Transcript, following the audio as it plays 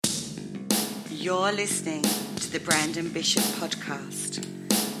You're listening to the Brandon Bishop Podcast.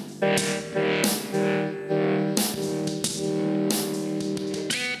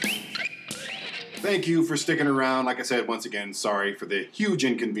 Thank you for sticking around. Like I said, once again, sorry for the huge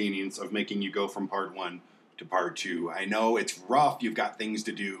inconvenience of making you go from part 1 to part 2. I know it's rough, you've got things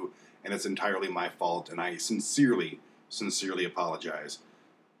to do, and it's entirely my fault, and I sincerely apologize.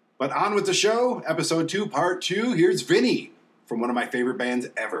 But on with the show, episode 2, part 2. Here's Vinnie from one of my favorite bands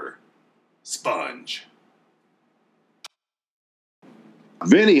ever, Sponge.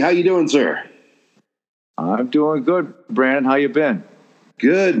 Vinnie, how you doing, sir? I'm doing good, Brandon. How you been?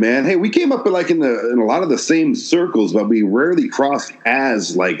 Good, man. Hey, we came up in a lot of the same circles, but we rarely crossed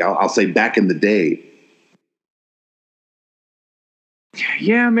paths. I'll say back in the day.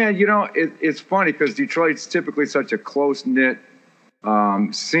 Yeah, man. You know, it's funny because Detroit's typically such a close knit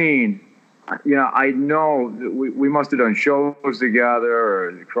scene. You know, I know that we must have done shows together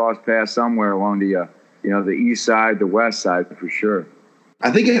or crossed paths somewhere along the the east side, the west side for sure.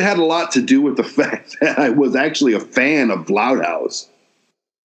 I think it had a lot to do with the fact that I was actually a fan of Loud House.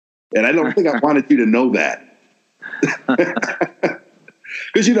 And I don't think I wanted you to know that.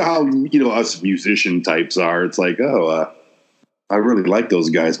 Because you know how, us musician types are. It's like, I really like those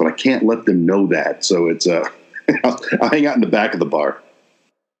guys, but I can't let them know that. So it's, I'll hang out in the back of the bar.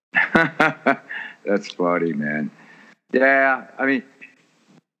 That's funny, man. Yeah, I mean,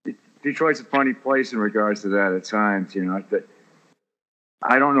 Detroit's a funny place in regards to that at times, That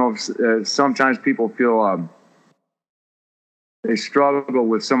I don't know if sometimes people feel they struggle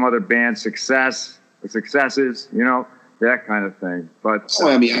with some other band's successes, that kind of thing. But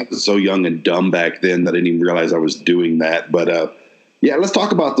I was so young and dumb back then that I didn't even realize I was doing that. But yeah, let's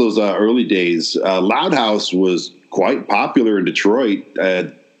talk about those early days. Loud House was quite popular in Detroit.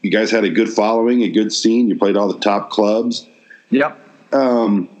 You guys had a good following, a good scene. You played all the top clubs. Yep.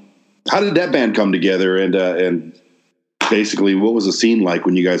 How did that band come together? And basically, what was the scene like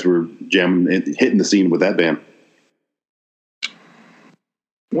when you guys were jamming, hitting the scene with that band?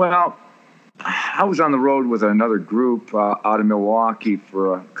 Well, I was on the road with another group out of Milwaukee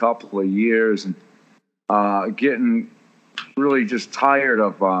for a couple of years and getting really just tired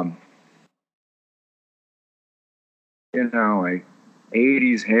of, like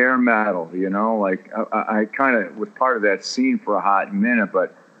 80s hair metal, I kind of was part of that scene for a hot minute,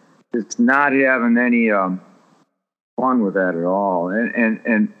 but it's not having any fun with that at all.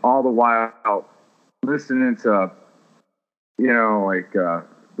 And all the while listening to,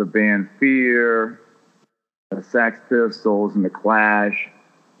 the band Fear, the Sex Pistols, and the Clash.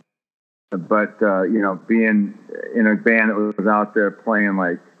 But, being in a band that was out there playing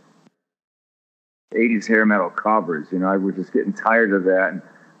like 80s hair metal covers, I was just getting tired of that. And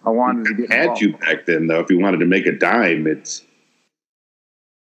I wanted to get involved. Had you back then, though, if you wanted to make a dime, it's...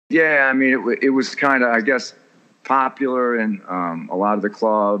 Yeah, I mean, it was kind of, I guess, popular in a lot of the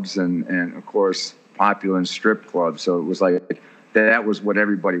clubs and, of course, popular in strip clubs. So it was like... that was what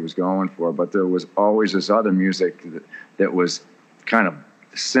everybody was going for, but there was always this other music that was kind of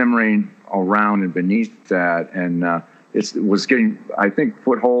simmering around and beneath that, and it was getting, I think,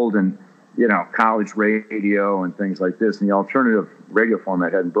 foothold in college radio and things like this, and the alternative radio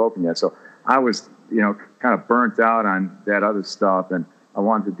format hadn't broken yet. So I was kind of burnt out on that other stuff, and I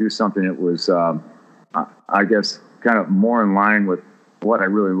wanted to do something that was, I guess, kind of more in line with what I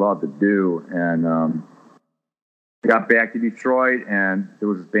really love to do, and got back to Detroit, and there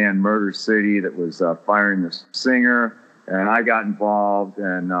was this band Murder City that was firing the singer, and I got involved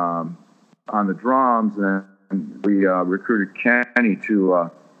and on the drums, and we recruited Kenny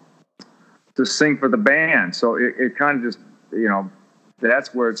to sing for the band. So it kind of just,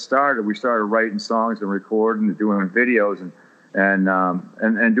 that's where it started. We started writing songs and recording and doing videos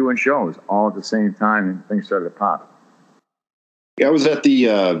and doing shows all at the same time, and things started to pop. Yeah, I was at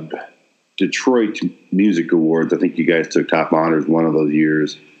the Detroit Music Awards. I think you guys took top honors one of those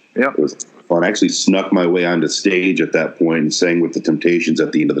years. Yep. It was fun. I actually snuck my way onto stage at that point and sang with the Temptations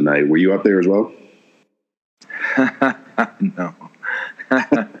at the end of the night. Were you up there as well? No.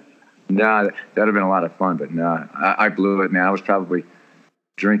 No, that'd have been a lot of fun, but no, I blew it, man. I was probably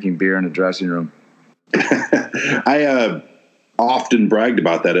drinking beer in the dressing room. I often bragged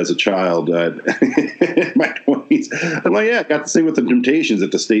about that as a child in my 20s. I'm like, yeah, I got to sing with the Temptations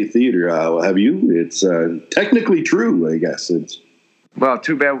at the State Theater. Have you? It's technically true, I guess. Well,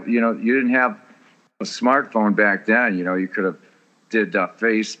 too bad, you didn't have a smartphone back then. You could have did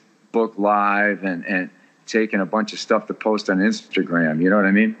Facebook Live and taken a bunch of stuff to post on Instagram. You know what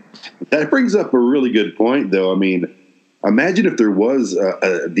I mean? That brings up a really good point, though. I mean, imagine if there was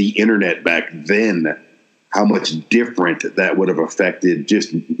the internet back then. how much different that would have affected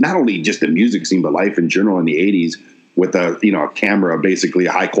just not only just the music scene, but life in general in the 80s with a camera, basically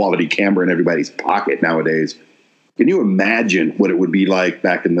a high quality camera in everybody's pocket nowadays. Can you imagine what it would be like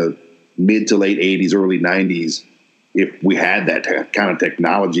back in the mid to late 80s, early 90s if we had that kind of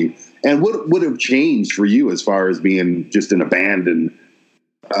technology? And what would have changed for you as far as being just in a band and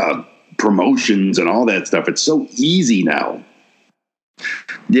promotions and all that stuff? It's so easy now.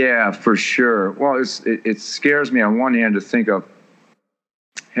 Yeah, for sure. Well, it scares me on one hand to think of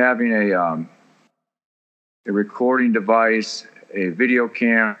having a recording device, a video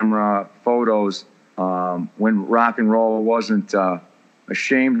camera, photos, when rock and roll wasn't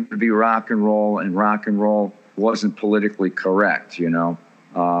ashamed to be rock and roll wasn't politically correct,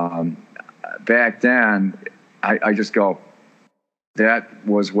 Back then, I just go, that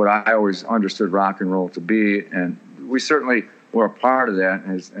was what I always understood rock and roll to be, and we certainly were a part of that,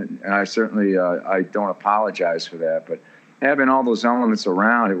 and I certainly I don't apologize for that, but having all those elements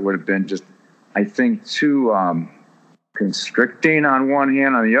around, it would have been just, I think, too constricting on one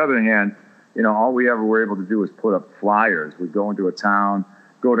hand. On the other hand, all we ever were able to do was put up flyers. We'd go into a town,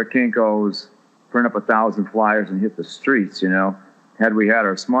 go to Kinko's, print up 1,000 flyers and hit the streets, Had we had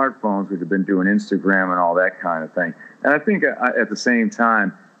our smartphones, we'd have been doing Instagram and all that kind of thing. And I think at the same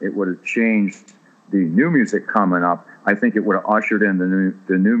time, it would have changed the new music coming up. I think it would have ushered in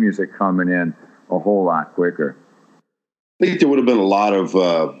the new music coming in a whole lot quicker. I think there would have been a lot of,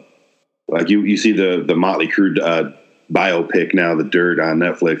 like you see the Motley Crue biopic now, The Dirt on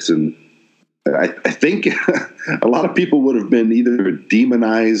Netflix, and I think a lot of people would have been either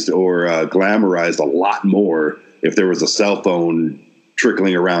demonized or glamorized a lot more if there was a cell phone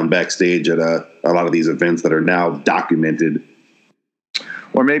trickling around backstage at a lot of these events that are now documented.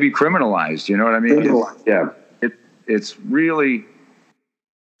 Or maybe criminalized, you know what I mean? It's really,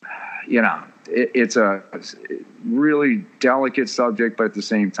 it's a really delicate subject, but at the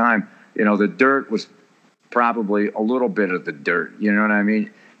same time, the dirt was probably a little bit of the dirt, you know what I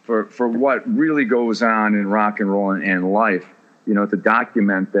mean? For what really goes on in rock and roll and life, to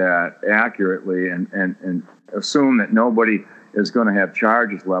document that accurately and assume that nobody is going to have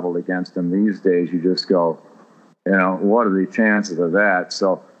charges leveled against them these days, you just go, what are the chances of that?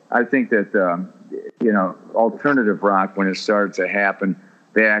 So I think that, alternative rock, when it started to happen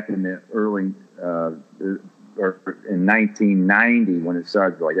back in the early, or in 1990, when it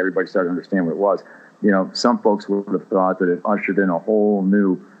started, like everybody started to understand what it was, some folks would have thought that it ushered in a whole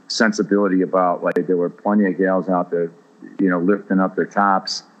new sensibility about, like, there were plenty of gals out there, lifting up their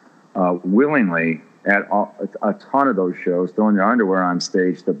tops willingly at a ton of those shows, throwing their underwear on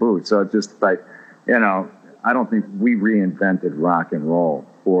stage to boot. So it's just like, I don't think we reinvented rock and roll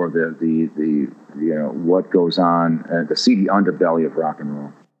or the what goes on, the seedy underbelly of rock and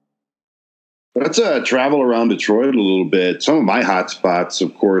roll. Let's travel around Detroit a little bit. Some of my hot spots,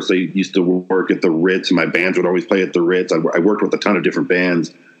 of course, I used to work at the Ritz, and my bands would always play at the Ritz. I worked with a ton of different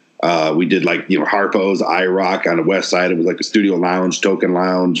bands. We did Harpo's, iRock on the west side. It was like a studio lounge, token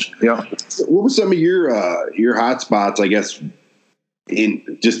lounge. Yeah. What were some of your hot spots, I guess,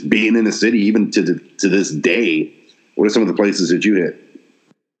 in just being in the city, even to this day? What are some of the places that you hit?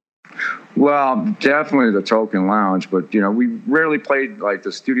 Well, definitely the token lounge, but we rarely played like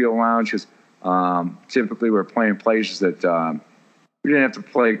the studio lounges. Typically, we're playing places that we didn't have to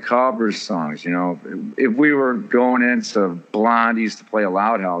play cover songs. If we were going into Blondie's to play a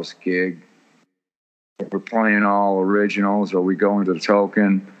Loud House gig, we're playing all originals, or we go into the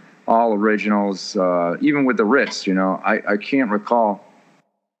token, all originals. Even with the Ritz, I can't recall.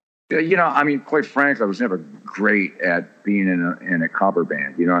 Quite frankly, I was never great at being in a cover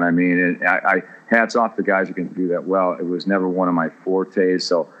band. You know what I mean? And I hats off to guys who can do that well. It was never one of my fortes.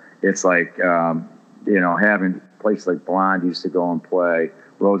 So it's like, having places like Blondie's to go and play.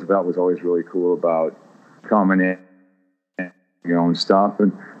 Roosevelt was always really cool about coming in, and stuff.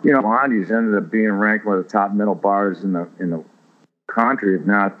 And, Blondie's ended up being ranked one of the top metal bars in the country, if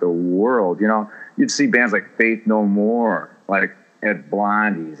not the world. You'd see bands like Faith No More, like, at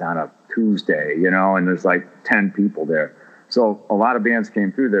Blondie's on a Tuesday, and there's like 10 people there. So a lot of bands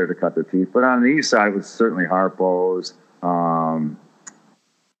came through there to cut their teeth. But on the east side, it was certainly Harpo's, the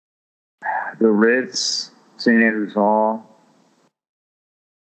Ritz, St. Andrews Hall.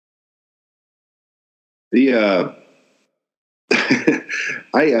 I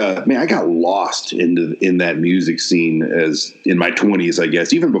got lost in that music scene as in my 20s, I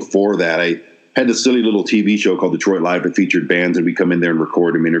guess. Even before that, I had this silly little TV show called Detroit Live that featured bands, and we come in there and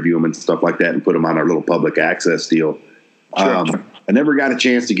record them, interview them and stuff like that, and put them on our little public access deal. Sure. I never got a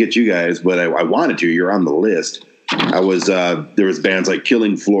chance to get you guys, but I wanted to. You're on the list. there was bands like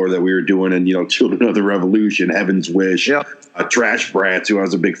Killing Floor that we were doing, and Children of the Revolution, Heaven's Wish, Trash Brats, who I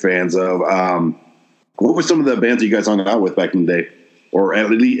was a big fans of. What were some of the bands that you guys hung out with back in the day, or at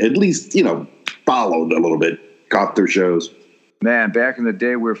least followed a little bit, caught their shows? Man, back in the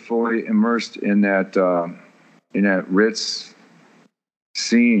day, we were fully immersed in that Ritz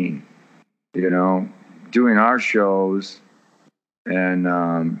scene, doing our shows. And,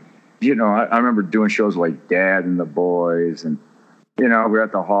 I remember doing shows like Dad and the Boys. And, we're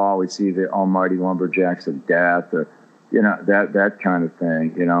at the hall. We'd see the Almighty Lumberjacks of Death, or, that kind of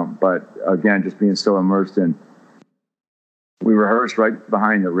thing, But, again, just being so immersed in, we rehearsed right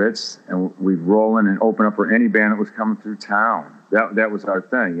behind the Ritz, and we'd roll in and open up for any band that was coming through town. That was our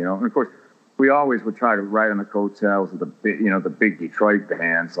thing, And of course, we always would try to ride on the coattails of the big Detroit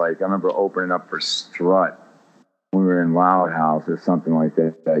bands. Like I remember opening up for Strut when we were in Loud House or something like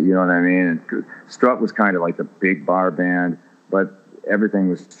that. You know what I mean? And Strut was kind of like the big bar band, but everything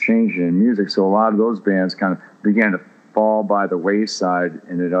was changing in music, so a lot of those bands kind of began to fall by the wayside,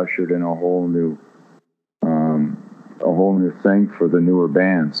 and it ushered in a whole new thing for the newer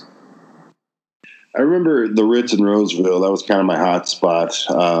bands. I remember the Ritz in Roseville. That was kind of my hot spot.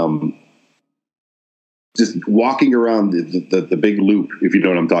 Just walking around the big loop, if you know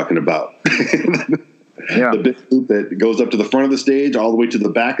what I'm talking about. Yeah. The big loop that goes up to the front of the stage, all the way to the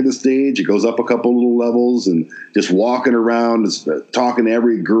back of the stage. It goes up a couple little levels, and just walking around, talking to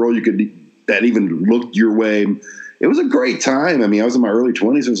every girl that even looked your way. It was a great time. I mean, I was in my early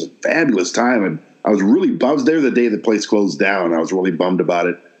 20s. It was a fabulous time, and I was there the day the place closed down. I was really bummed about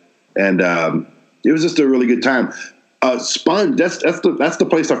it, and it was just a really good time. Sponge, that's the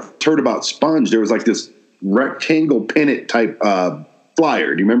place I've heard about Sponge. There was like this rectangle pennant type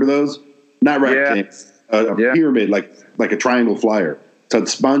flyer. Do you remember those? Not rectangle, a pyramid, like a triangle flyer. It had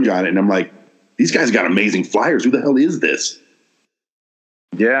Sponge on it, and I'm like, these guys got amazing flyers. Who the hell is this?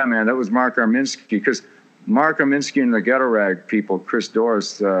 Yeah, man, that was Mark Arminsky, because Mark Arminsky and the Ghetto Rag people, Chris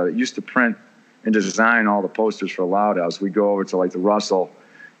Doris, used to print and design all the posters for Loud House. We'd go over to like the Russell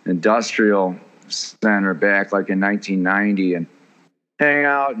Industrial Center back like in 1990 and hang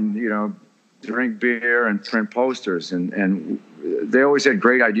out and, drink beer and print posters. And they always had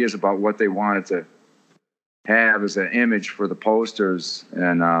great ideas about what they wanted to have as an image for the posters.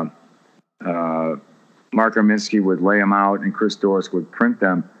 And Mark Arminsky would lay them out and Chris Doris would print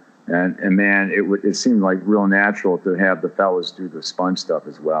them. And man, it seemed like real natural to have the fellas do the Sponge stuff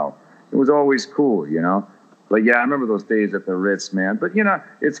as well. It was always cool, But yeah, I remember those days at the Ritz, man. But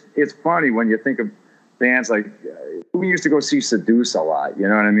it's funny when you think of bands like we used to go see Seduce a lot. You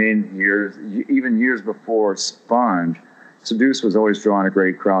know what I mean? Years before Sponge, Seduce was always drawing a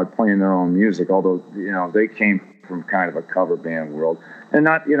great crowd, playing their own music. Although they came from kind of a cover band world, and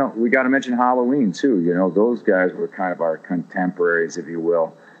not we got to mention Halloween too. Those guys were kind of our contemporaries, if you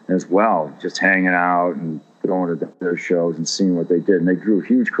will, as well. Just hanging out and going to their shows and seeing what they did, and they drew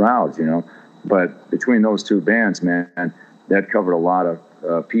huge crowds. But between those two bands, man, that covered a lot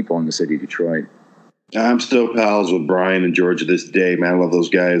of people in the city of Detroit. I'm still pals with Brian and George to this day, man. I love those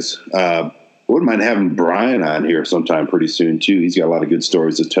guys. Wouldn't mind having Brian on here sometime pretty soon too. He's got a lot of good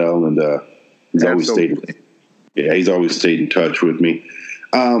stories to tell, and he's always stayed in touch with me.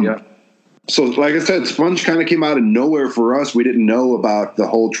 So, like I said, Sponge kind of came out of nowhere for us. We didn't know about the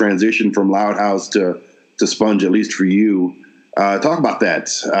whole transition from Loud House to Sponge, at least for you. Talk about that.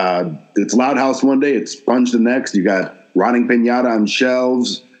 It's Loud House one day, it's Sponge the next. You got Rotting Pinata on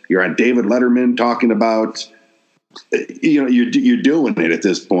shelves. You're on David Letterman talking about, you're doing it at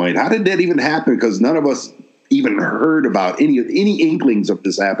this point. How did that even happen? Because none of us even heard about any inklings of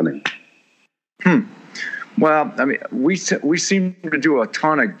this happening. Well, I mean, we seem to do a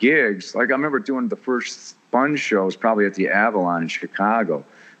ton of gigs. Like I remember doing the first Sponge shows probably at the Avalon in Chicago.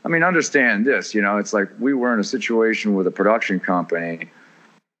 I mean, understand this, it's like we were in a situation with a production company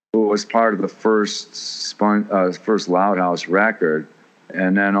who was part of the first Loud House record.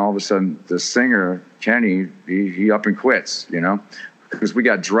 And then all of a sudden, the singer, Kenny, he up and quits, because we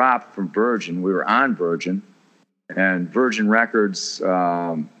got dropped from Virgin. We were on Virgin, and Virgin Records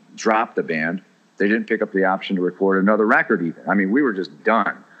dropped the band. They didn't pick up the option to record another record even. I mean, we were just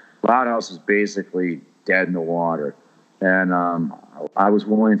done. Loud House was basically dead in the water. And I was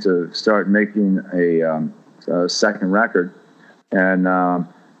willing to start making a second record. And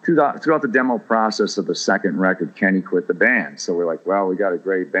throughout the demo process of the second record, Kenny quit the band. So we're like, well, we got a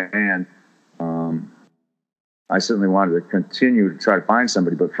great band. I certainly wanted to continue to try to find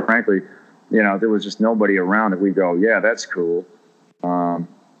somebody, but frankly, there was just nobody around that we go, yeah, that's cool.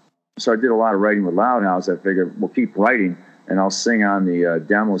 So I did a lot of writing with Loud House. I figured we'll keep writing, and I'll sing on the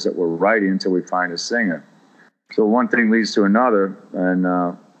demos that we're writing until we find a singer. So one thing leads to another,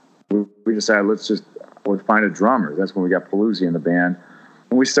 and we decided let's find a drummer. That's when we got Paluzzi in the band,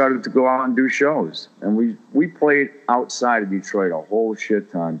 and we started to go out and do shows. And we played outside of Detroit a whole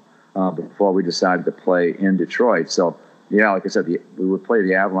shit ton before we decided to play in Detroit. So yeah, like I said, we would play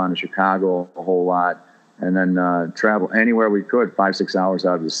the Avalon in Chicago a whole lot, and then travel anywhere we could, 5-6 hours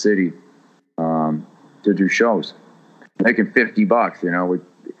out of the city to do shows, making $50. You know, we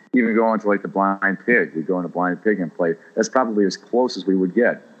even go into like the Blind Pig. We'd go into Blind Pig and play. That's probably as close as we would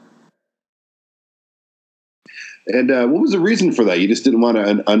get. And what was the reason for that? You just didn't want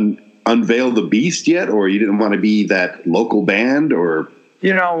to unveil the beast yet, or you didn't want to be that local band, or?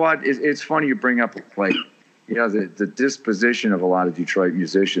 You know what? It's funny you bring up like, you know, the disposition of a lot of Detroit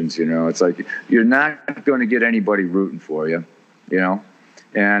musicians. You know, it's like you're not going to get anybody rooting for you. You know,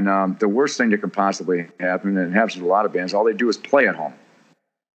 and the worst thing that could possibly happen, and it happens with a lot of bands, all they do is play at home.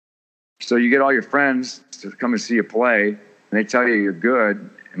 So you get all your friends to come and see you play, and they tell you you're good.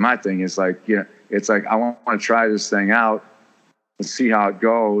 And my thing is like, you know, it's like, I want to try this thing out and see how it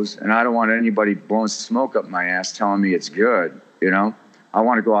goes. And I don't want anybody blowing smoke up my ass telling me it's good. You know, I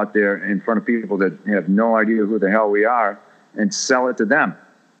want to go out there in front of people that have no idea who the hell we are and sell it to them.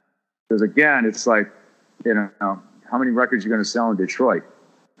 Because again, it's like, you know, how many records you're going to sell in Detroit?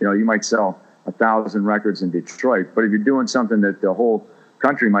 You know, you might sell 1,000 records in Detroit, but if you're doing something that the whole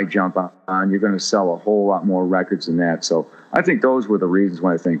country might jump on, you're going to sell a whole lot more records than that. So I think those were the reasons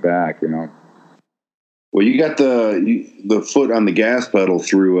when I think back, you know. Well, you got the foot on the gas pedal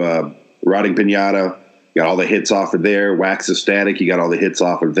through Rotting Pinata. You got all the hits off of there. Wax of Static, you got all the hits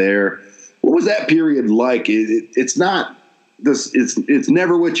off of there. What was that period like? It's not this. It's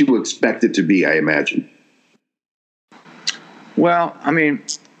never what you expect it to be, I imagine. Well, I mean,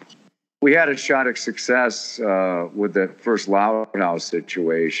 we had a shot at success with the first Loud House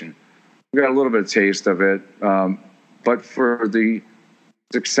situation. We got a little bit of taste of it, but for the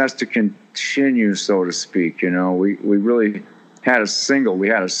success to continue, so to speak, you know, we really had a single. We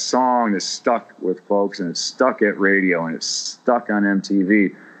had a song that stuck with folks, and it stuck at radio, and it stuck on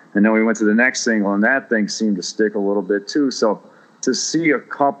MTV. And then we went to the next single, and that thing seemed to stick a little bit too. So to see a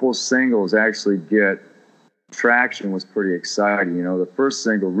couple singles actually get traction was pretty exciting. You know, the first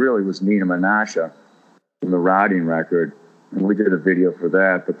single really was Nina Menasha from the Rotting record, and we did a video for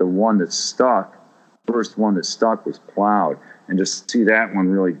that. But the one that stuck, first one that stuck, was Plowed, and just see that one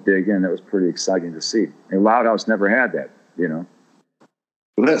really dig in, that was pretty exciting to see. And Loud House never had that, you know.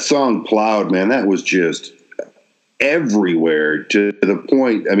 Well, that song Plowed, man, that was just everywhere to the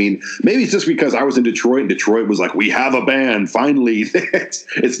point. I mean, maybe it's just because I was in Detroit, and Detroit was like, we have a band finally.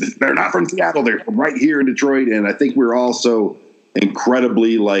 They're not from Seattle, they're from right here in Detroit, and I think we're all so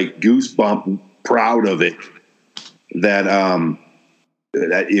incredibly like goosebump proud of it that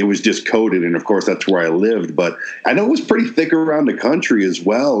that it was just coded. And of course that's where I lived, but I know it was pretty thick around the country as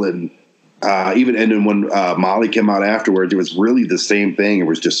well. And then when Molly came out afterwards, it was really the same thing. It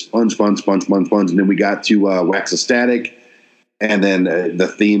was just sponge. And then we got to Wax of Static, and then the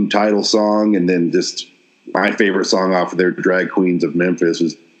theme title song, and then just my favorite song off of their Drag Queens of Memphis.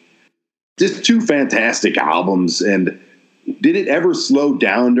 Was just two fantastic albums. And did it ever slow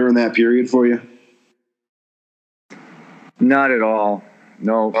down during that period for you? Not at all.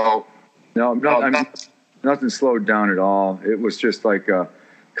 No, I mean, nothing slowed down at all. It was just like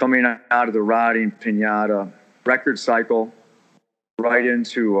coming out of the Rotting Pinata record cycle right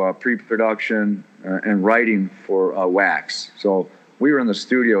into pre-production and writing for Wax. So we were in the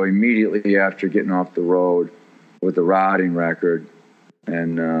studio immediately after getting off the road with the Rotting record,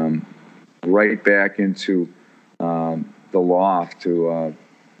 and right back into the loft to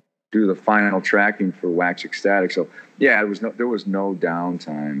do the final tracking for Wax Ecstatic. So yeah, there was no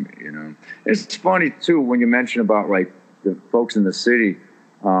downtime, you know. It's funny too when you mention about like the folks in the city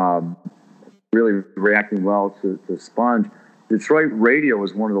really reacting well to Sponge. Detroit radio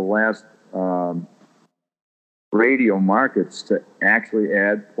was one of the last radio markets to actually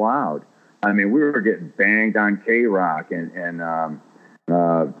add Plowed. I mean, we were getting banged on K-Rock, and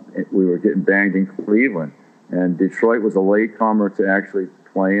we were getting banged in Cleveland. And Detroit was a latecomer to actually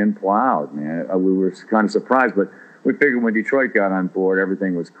playing Plowed, man. We were kind of surprised, but we figured when Detroit got on board,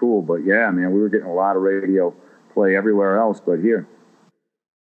 everything was cool. But yeah, man, we were getting a lot of radio play everywhere else but here.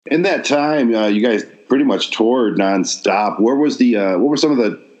 In that time, you guys pretty much toured nonstop. Where was what were some of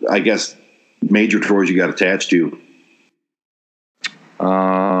the, I guess, major tours you got attached to?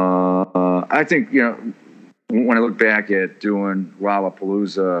 I think, you know, when I look back at doing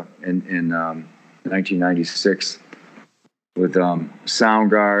Lollapalooza in 1996 with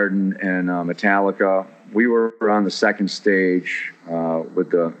Soundgarden and Metallica, we were on the second stage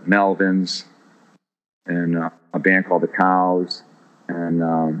with the Melvins and a band called the Cows,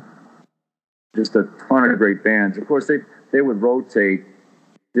 and just a ton of great bands. Of course, they would rotate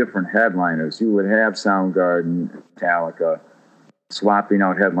different headliners. You would have Soundgarden, Metallica, swapping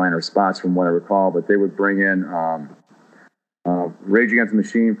out headliner spots from what I recall, but they would bring in Rage Against the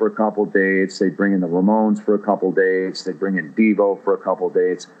Machine for a couple dates. They'd bring in the Ramones for a couple dates. They'd bring in Devo for a couple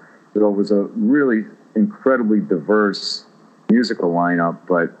dates. So it was a really incredibly diverse musical lineup,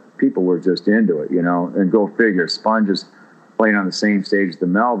 but people were just into it, and go figure. SPONGEs playing on the same stage as the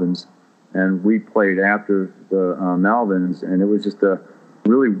Melvins, and we played after the Melvins, and it was just a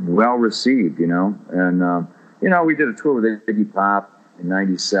really well received, and we did a tour with Iggy Pop in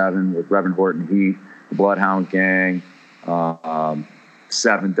 '97 with Reverend Horton Heat, the Bloodhound Gang.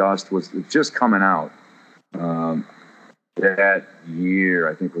 Seven Dust was just coming out that year,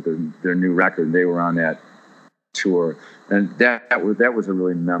 I think, with their new record. They were on that tour, and that was a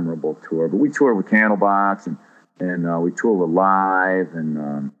really memorable tour. But we toured with Candlebox, and we toured with Live,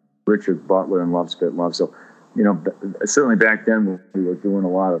 and Richard Butler and Love Spit Love. So, certainly back then we were doing a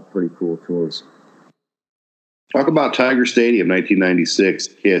lot of pretty cool tours. Talk about Tiger Stadium, 1996,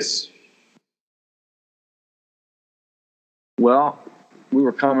 Kiss. Well, we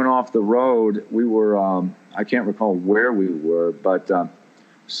were coming off the road. We were, I can't recall where we were, but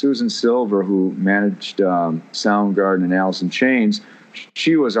Susan Silver, who managed Soundgarden and Alice in Chains,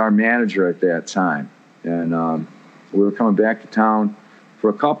 she was our manager at that time. And we were coming back to town for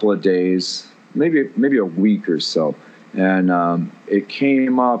a couple of days, maybe a week or so. And it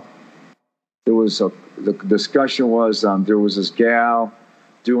came up, the discussion was there was this gal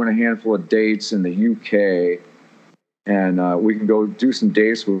doing a handful of dates in the UK, and we can go do some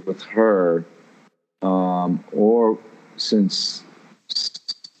dates with her, or since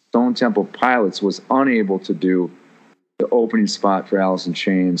Stone Temple Pilots was unable to do the opening spot for Alice in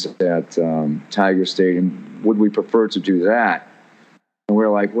Chains at Tiger Stadium, would we prefer to do that? And we're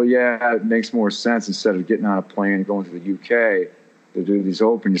like, well, yeah, it makes more sense instead of getting on a plane and going to the UK to do these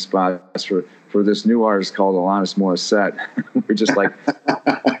opening spots for this new artist called Alanis Morissette. We're just like,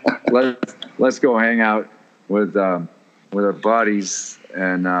 let's go hang out with our buddies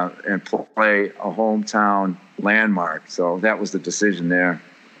and play a hometown landmark. So that was the decision there.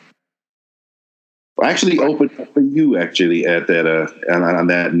 I actually opened up for you at that on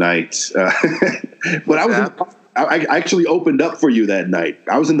that night. But I actually opened up for you that night.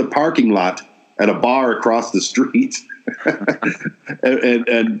 I was in the parking lot at a bar across the street.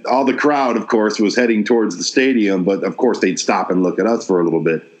 and all the crowd, of course, was heading towards the stadium, but of course they'd stop and look at us for a little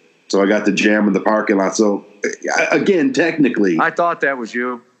bit. So I got to jam in the parking lot. So again, technically, I thought that was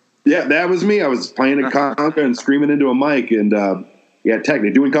you. Yeah, that was me. I was playing a conga and screaming into a mic, and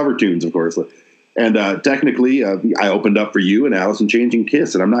technically doing cover tunes, of course. And technically, I opened up for you and Alice in Chains and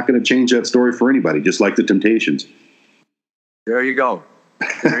Kiss, and I'm not going to change that story for anybody. Just like the Temptations. There you go.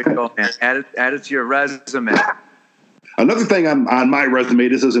 There you go, man. Add it to your resume. Another thing on my resume,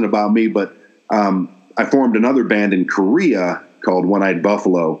 this isn't about me, but I formed another band in Korea called One Eyed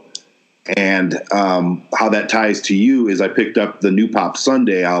Buffalo. And how that ties to you is I picked up the New Pop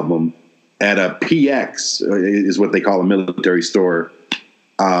Sunday album at a PX, is what they call a military store,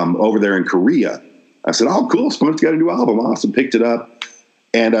 over there in Korea. I said, oh, cool, Spunk's got a new album. Awesome, picked it up.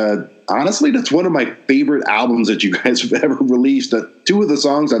 And honestly, that's one of my favorite albums that you guys have ever released. Two of the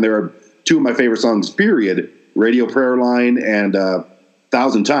songs on there are two of my favorite songs, period. Radio Prayer Line and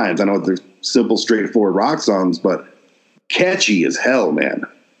 1,000 Times. I know they're simple, straightforward rock songs, but catchy as hell, man.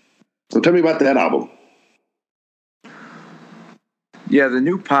 So tell me about that album. Yeah, the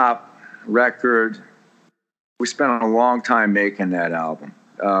New Pop record, we spent a long time making that album.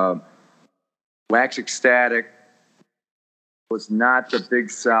 Wax Ecstatic was not the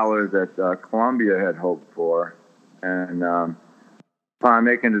big seller that Columbia had hoped for. And upon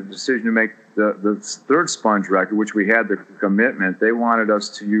making the decision to make the third Sponge record, which we had the commitment, they wanted us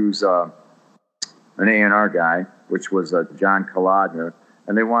to use an A&R guy, which was John Kolodner.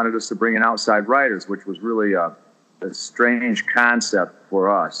 And they wanted us to bring in outside writers, which was really a strange concept for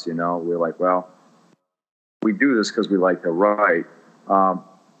us. We were like, well, we do this because we like to write.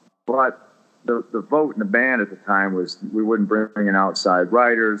 But the vote in the band at the time was we wouldn't bring in outside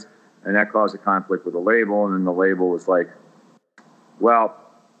writers, and that caused a conflict with the label. And then the label was like, well,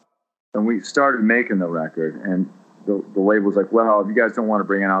 and we started making the record, and the label was like, well, if you guys don't want to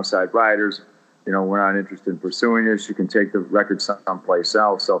bring in outside writers, we're not interested in pursuing this. You can take the record someplace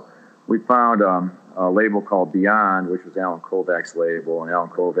else. So we found a label called Beyond, which was Alan Kovac's label. And Alan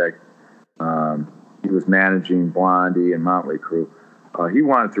Kovac, he was managing Blondie and Motley Crue. He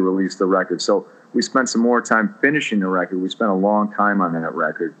wanted to release the record. So we spent some more time finishing the record. We spent a long time on that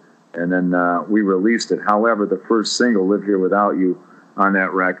record. And then we released it. However, the first single, Live Here Without You, on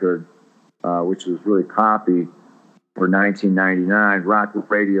that record, which was really poppy for 1999, rock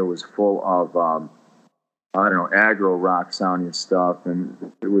radio was full of, aggro rock sounding stuff. And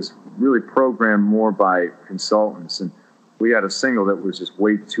it was really programmed more by consultants. And we had a single that was just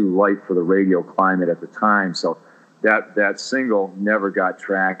way too light for the radio climate at the time. So that single never got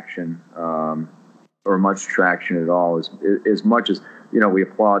traction, or much traction at all. As much as, we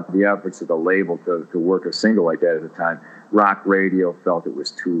applaud the efforts of the label to work a single like that at the time. Rock radio felt it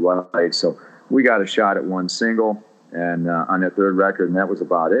was too light, so we got a shot at one single, and on that third record, and that was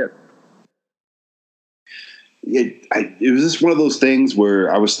about it. It was just one of those things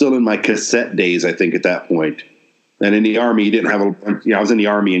where I was still in my cassette days, I think, at that point. And in the Army, you didn't have I was in the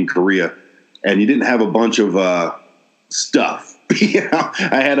Army in Korea, and you didn't have a bunch of stuff. I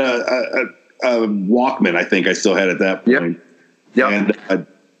had a Walkman, I think I still had at that point. Yep. And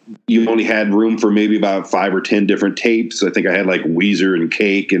you only had room for maybe about 5 or 10 different tapes. I think I had like Weezer and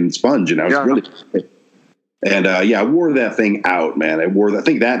Cake and Sponge, and I was really. And I wore that thing out, man. I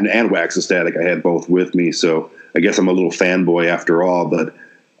think that and Wax the Static. I had both with me, so I guess I'm a little fanboy after all. But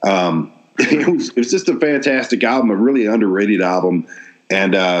it was just a fantastic album, a really underrated album,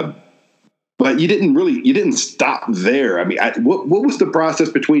 and but you didn't stop there. I mean, what was the process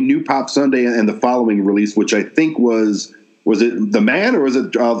between New Pop Sunday and the following release, which I think was it The Man, or was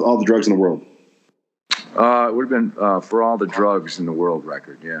it All the Drugs in the World? It would have been For All the Drugs in the World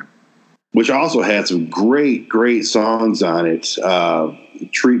record, yeah. Which also had some great songs on it.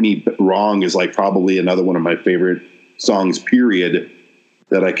 Treat Me Wrong is like probably another one of my favorite songs, period,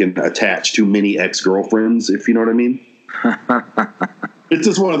 that I can attach to many ex-girlfriends, if you know what I mean. It's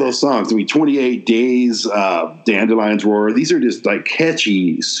just one of those songs. I mean, 28 Days, Dandelions Roar. These are just like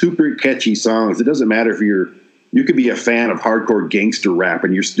catchy, super catchy songs. It doesn't matter if you could be a fan of hardcore gangster rap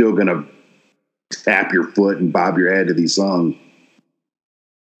and you're still going to tap your foot and bob your head to these songs.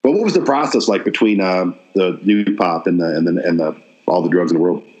 But what was the process like between the New Pop and the All the Drugs in the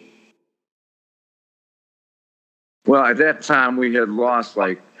World? Well, at that time we had lost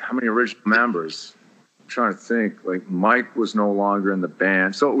how many original members? I'm trying to think. Mike was no longer in the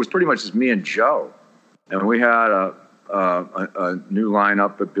band, so it was pretty much just me and Joe, and we had a new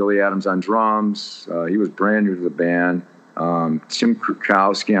lineup with Billy Adams on drums. He was brand new to the band. Tim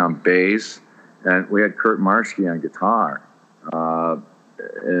Krukowski on bass, and we had Kurt Marschke on guitar.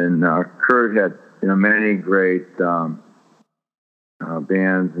 And Kurt had many great bands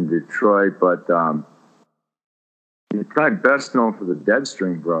in Detroit, but he's probably best known for the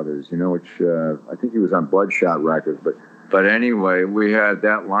Deadstring Brothers, which I think he was on Bloodshot Records. But anyway, we had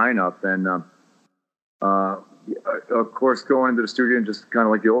that lineup, and of course, going into the studio and just kind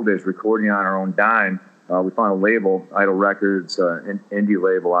of like the old days, recording on our own dime. We found a label, Idol Records, an indie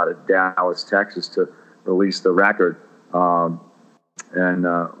label out of Dallas, Texas, to release the record. And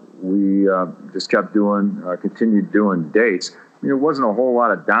we just kept continued doing dates. There wasn't a whole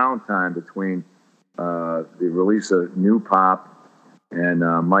lot of downtime between the release of New Pop and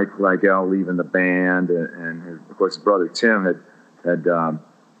Mike Flagell leaving the band, and of course his brother Tim had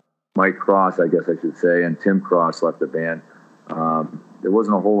Mike Cross, I guess I should say, and Tim Cross left the band. There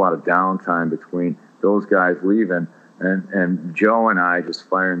wasn't a whole lot of downtime between those guys leaving, and Joe and I just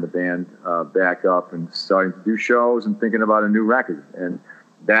firing the band back up and starting to do shows and thinking about a new record. And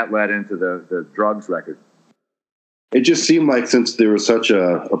that led into the Drugs record. It just seemed like, since there was such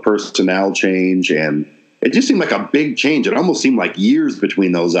a personnel change, and it just seemed like a big change. It almost seemed like years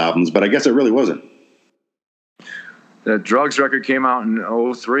between those albums, but I guess it really wasn't. The Drugs record came out in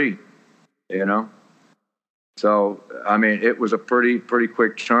 2003, So, I mean, it was a pretty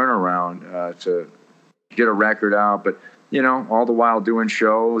quick turnaround to get a record out, but all the while doing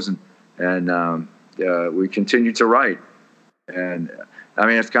shows, and we continued to write. And I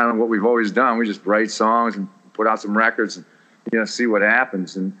mean, it's kind of what we've always done. We just write songs and put out some records and see what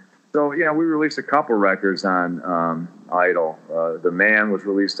happens. And so we released a couple records on Idol. The Man was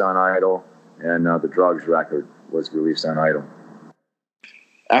released on Idol, and the Drugs record was released on Idol.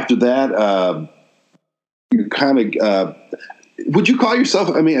 After that, you kind of would you call yourself,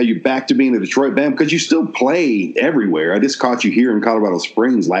 are you back to being a Detroit band? Because you still play everywhere. I just caught you here in Colorado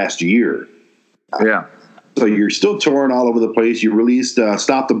Springs last year. Yeah. So you're still touring all over the place. You released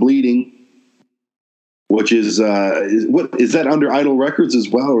Stop the Bleeding, which is that under Idol Records as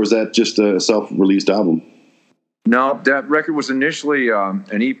well, or is that just a self-released album? No, that record was initially an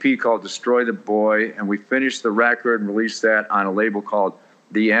EP called Destroy the Boy, and we finished the record and released that on a label called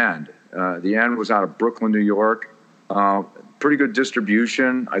The End. The End was out of Brooklyn, New York. Pretty good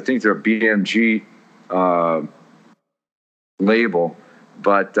distribution. I think they're a BMG label,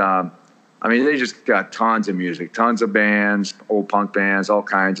 But I mean, they just got tons of music, tons of bands, old punk bands, all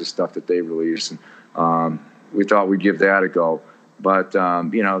kinds of stuff that they release. And we thought we'd give that a go. But,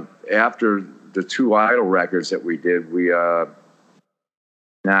 you know, after the 2 Idol records that we did, we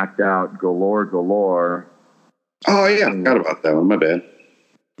knocked out Galore. Oh, yeah, I forgot about that one. My bad.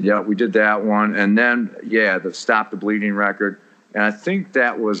 Yeah, we did that one. And then, the Stop the Bleeding record. And I think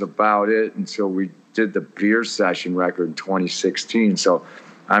that was about it until we did the Beer Session record in 2016. So,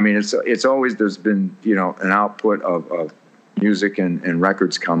 I mean, it's always, there's been, you know, an output of music and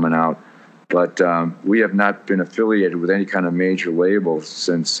records coming out. But we have not been affiliated with any kind of major label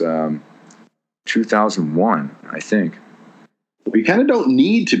since 2001, I think. We kind of don't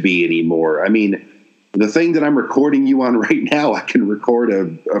need to be anymore. I mean, the thing that I'm recording you on right now, I can record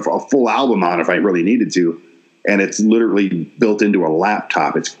a full album on if I really needed to. And it's literally built into a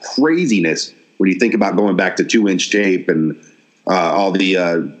laptop. It's craziness when you think about going back to 2-inch tape and all the,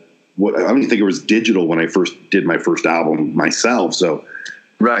 I don't even think it was digital when I first did my first album myself. So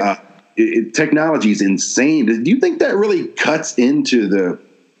right. Technology is insane. Do you think that really cuts into the,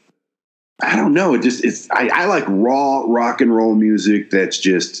 I don't know. I like raw rock and roll music that's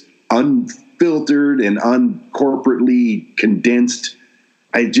just unfiltered and uncorporately condensed.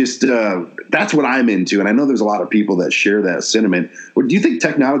 That's what I'm into. And I know there's a lot of people that share that sentiment. Do you think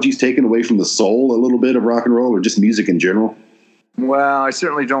technology's taken away from the soul a little bit of rock and roll or just music in general? Well, I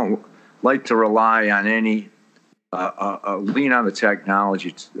certainly don't like to rely on any, lean on the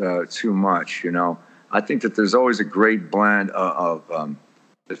technology too much, you know. I think that there's always a great blend of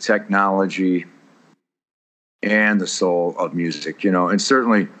the technology and the soul of music, you know, and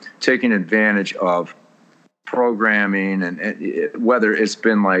certainly taking advantage of programming and whether it's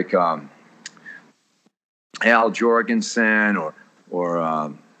been like Al Jorgensen or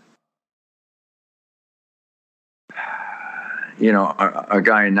you know, a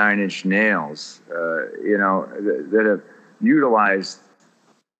guy in 9 Inch Nails, you know, that have utilized.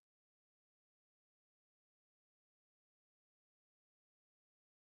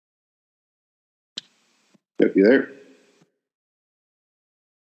 Yep, you there?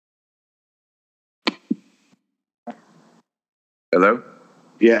 Hello?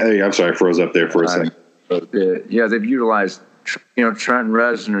 Yeah, I'm sorry, I froze up there for a second. Yeah, they've utilized, you know, Trent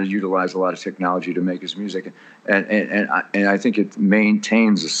Reznor utilized a lot of technology to make his music, and I think it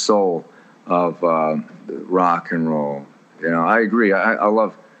maintains the soul of rock and roll. You know, I agree. I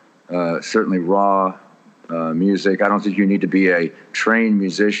love certainly raw music. I don't think you need to be a trained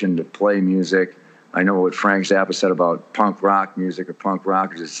musician to play music. I know what Frank Zappa said about punk rock music or punk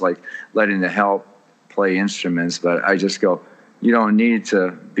rockers. It's like letting the help play instruments, but I just go, you don't need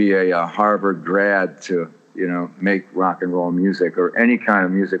to be a Harvard grad to, you know, make rock and roll music or any kind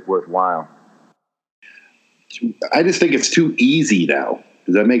of music worthwhile. I just think it's too easy now.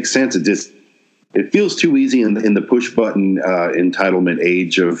 Does that make sense? It feels too easy in the push button entitlement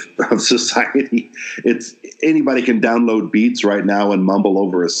age of society. It's anybody can download beats right now and mumble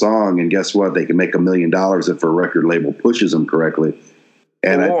over a song, and guess what? They can make $1 million if a record label pushes them correctly.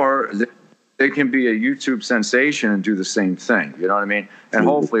 And they can be a YouTube sensation and do the same thing. You know what I mean? And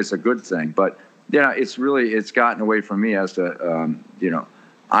hopefully it's a good thing. But yeah, it's gotten away from me as to, you know,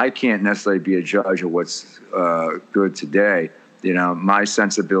 I can't necessarily be a judge of what's good today. You know, my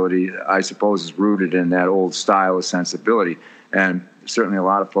sensibility, I suppose, is rooted in that old style of sensibility. And certainly a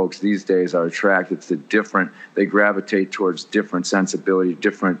lot of folks these days are attracted to different, they gravitate towards different sensibility,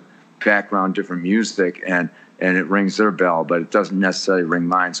 different background, different music, and it rings their bell, but it doesn't necessarily ring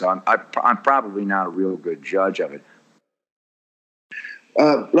mine. So I'm probably not a real good judge of it.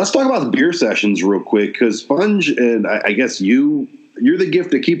 Let's talk about the beer sessions real quick, because Sponge, and I guess you're the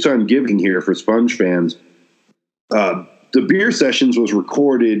gift that keeps on giving here for Sponge fans. The beer sessions was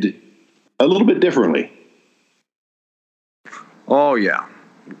recorded a little bit differently. Oh yeah,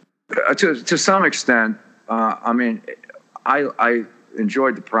 to some extent. I mean, I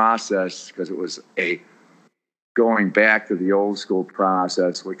enjoyed the process because it was going back to the old school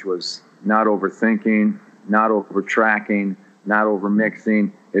process, which was not overthinking, not over tracking, not over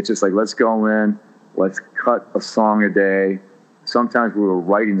mixing. It's just like, let's go in, let's cut a song a day. Sometimes we were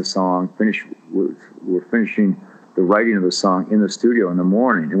writing the song, we were finishing the writing of the song in the studio in the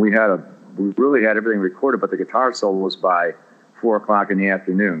morning, and we really had everything recorded, but the guitar solo was by 4:00 in the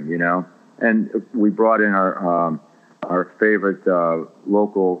afternoon, you know. And we brought in our favorite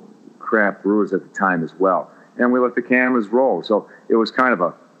local craft brewers at the time as well, and we let the cameras roll. So it was kind of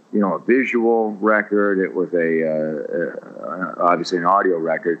a visual record. It was obviously an audio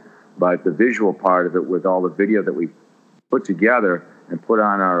record, but the visual part of it with all the video that we put together and put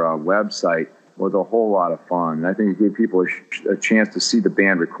on our website was a whole lot of fun. And I think it gave people a chance to see the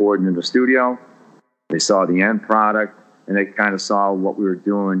band recording in the studio. They saw the end product, and they kind of saw what we were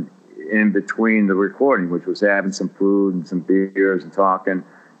doing in between the recording, which was having some food and some beers and talking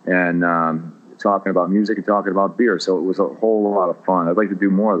about music and talking about beer. So it was a whole lot of fun. I'd like to do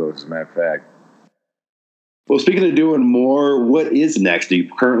more of those, as a matter of fact. Well, speaking of doing more, what is next? Are you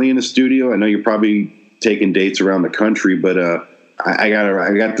currently in the studio? I know you're probably taking dates around the country, but I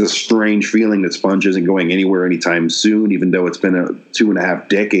got this strange feeling that Sponge isn't going anywhere anytime soon, even though it's been 2.5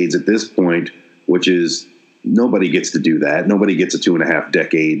 decades at this point, which is nobody gets to do that. Nobody gets a 2.5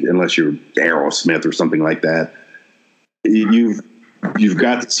 decade unless you're Aerosmith or something like that. You've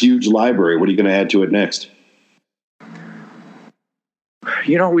got this huge library. What are you going to add to it next?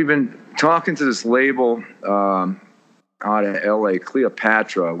 We've been talking to this label out of L.A.,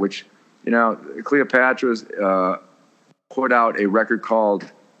 Cleopatra, which, Cleopatra's put out a record called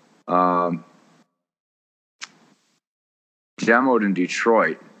Demoed in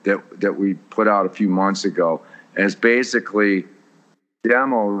Detroit that we put out a few months ago. And it's basically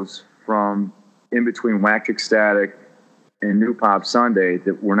demos from in between Whack Kick Static and New Pop Sunday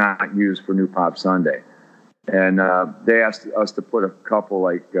that were not used for New Pop Sunday. And they asked us to put a couple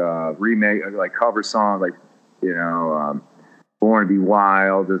remake, cover songs, Born to Be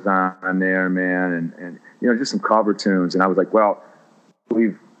Wild is on there, man, and just some cover tunes. And I was like, well,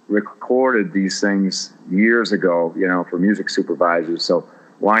 we've recorded these things years ago, for music supervisors, so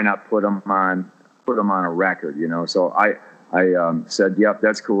why not put them on a record, So I said, yep,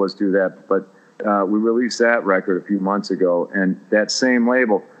 that's cool, let's do that. But we released that record a few months ago, and that same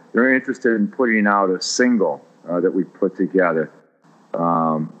label, they're interested in putting out a single that we put together.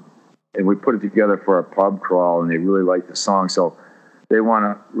 And we put it together for a pub crawl, and they really like the song. So they want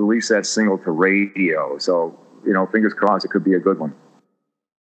to release that single to radio. So, fingers crossed, it could be a good one.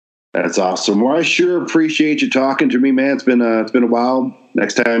 That's awesome. Well, I sure appreciate you talking to me, man. It's been a while.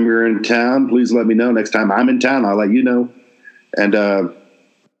 Next time you're in town, please let me know. Next time I'm in town, I'll let you know. And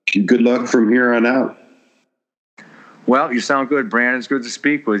good luck from here on out. Well, you sound good, Brandon. It's good to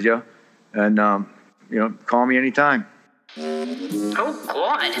speak with you. And, call me anytime. Oh,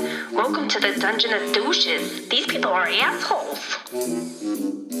 God. Welcome to the Dungeon of Douches. These people are assholes.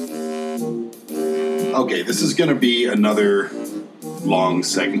 Okay, this is going to be another long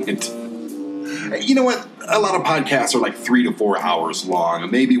segment. You know what? A lot of podcasts are like 3 to 4 hours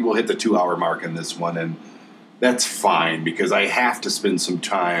long. Maybe we'll hit the 2-hour mark in this one, and that's fine because I have to spend some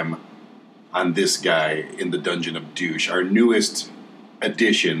time on this guy in the Dungeon of Douche, our newest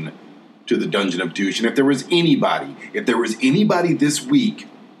addition to the Dungeon of Douche. And if there was anybody this week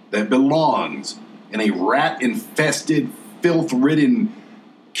that belongs in a rat-infested, filth-ridden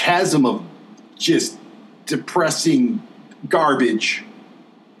chasm of just depressing garbage,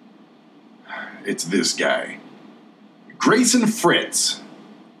 it's this guy. Grayson Fritts,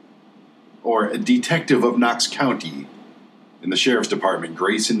 or a detective of Knox County in the Sheriff's Department,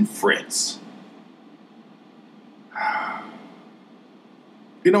 Grayson Fritts.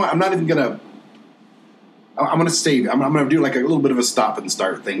 You know what? I'm not even going to... I'm going to save... I'm going to do like a little bit of a stop and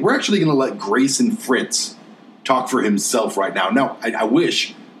start thing. We're actually going to let Grayson Fritts talk for himself right now. No, I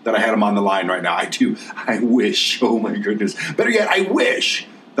wish that I had him on the line right now. I do. I wish. Oh, my goodness. Better yet, I wish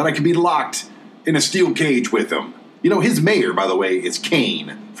that I could be locked in a steel cage with him. His mayor, by the way, is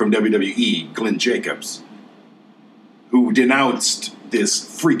Kane from WWE, Glenn Jacobs, who denounced this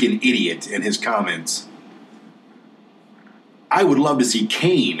freaking idiot in his comments. I would love to see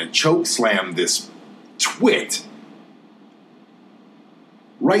Kane chokeslam this twit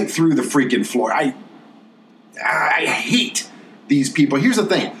right through the freaking floor. I hate these people. Here's the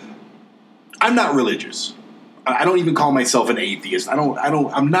thing. I'm not religious. I don't even call myself an atheist. I don't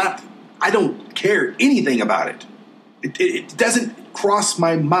care anything about it. It doesn't cross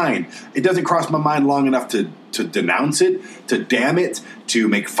my mind. It doesn't cross my mind long enough to denounce it, to damn it, to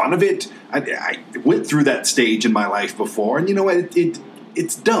make fun of it. I went through that stage in my life before, and you know what?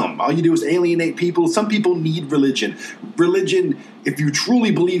 It's dumb. All you do is alienate people. Some people need religion. Religion, if you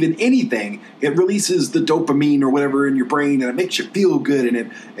truly believe in anything, it releases the dopamine or whatever in your brain, and it makes you feel good,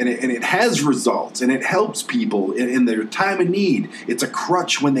 and it has results, and it helps people in their time of need. It's a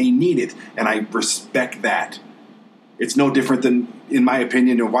crutch when they need it, and I respect that. It's no different than, in my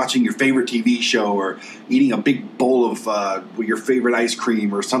opinion, watching your favorite TV show or eating a big bowl of your favorite ice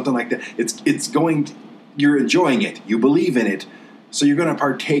cream or something like that. You're enjoying it. You believe in it. So you're going to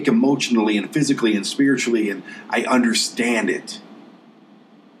partake emotionally and physically and spiritually, and I understand it.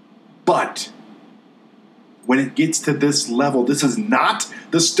 But when it gets to this level, this is not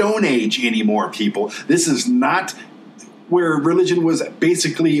the Stone Age anymore, people. This is not where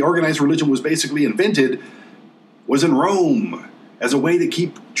organized religion was basically invented was in Rome as a way to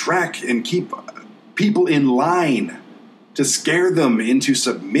keep track and keep people in line, to scare them into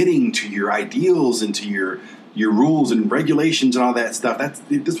submitting to your ideals and to your rules and regulations and all that stuff.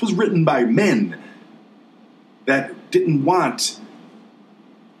 This was written by men that didn't want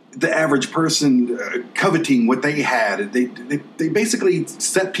the average person coveting what they had. They basically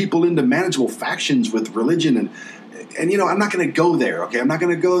set people into manageable factions with religion. And I'm not going to go there, okay? I'm not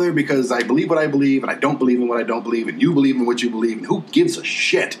going to go there because I believe what I believe, and I don't believe in what I don't believe, and you believe in what you believe, and who gives a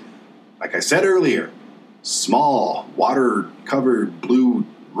shit? Like I said earlier, small, water-covered blue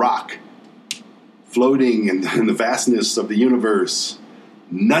rock floating in the vastness of the universe.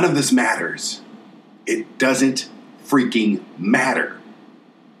 None of this matters. It doesn't freaking matter.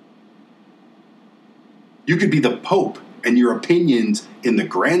 You could be the Pope, and your opinions in the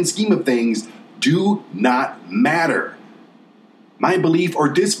grand scheme of things do not matter. My belief or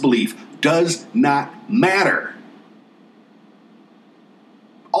disbelief does not matter.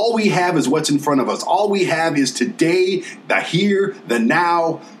 All we have is what's in front of us. All we have is today, the here, the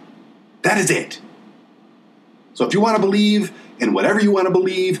now. That is it. So if you want to believe in whatever you want to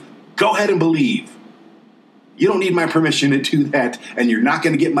believe, go ahead and believe. You don't need my permission to do that, and you're not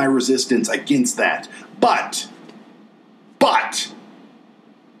going to get my resistance against that. But,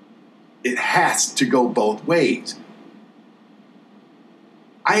 it has to go both ways.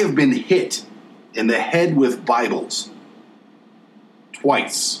 I have been hit in the head with Bibles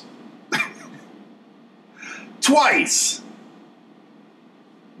twice. Twice!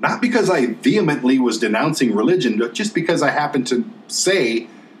 Not because I vehemently was denouncing religion, but just because I happened to say,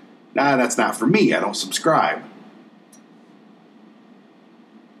 nah, that's not for me. I don't subscribe.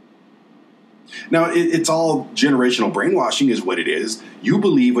 Now, it's all generational brainwashing is what it is. You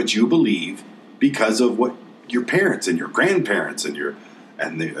believe what you believe because of what your parents and your grandparents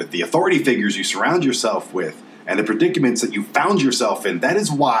and the authority figures you surround yourself with and the predicaments that you found yourself in. That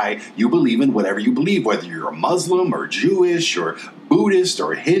is why you believe in whatever you believe, whether you're a Muslim or Jewish or Buddhist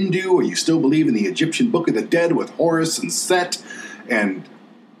or Hindu, or you still believe in the Egyptian Book of the Dead with Horus and Set and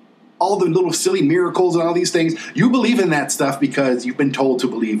all the little silly miracles and all these things. You believe in that stuff because you've been told to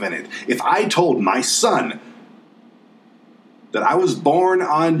believe in it. If I told my son that I was born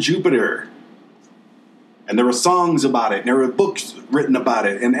on Jupiter, and there were songs about it, and there were books written about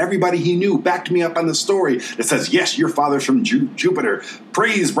it, and everybody he knew backed me up on the story that says, yes, your father's from Jupiter.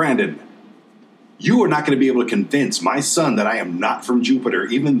 Praise Brandon. You are not going to be able to convince my son that I am not from Jupiter,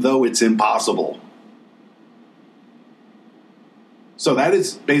 even though it's impossible. So that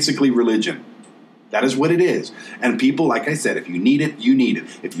is basically religion. That is what it is. And people, like I said, if you need it, you need it.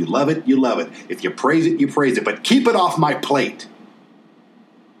 If you love it, you love it. If you praise it, you praise it. But keep it off my plate.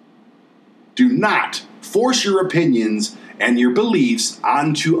 Do not force your opinions and your beliefs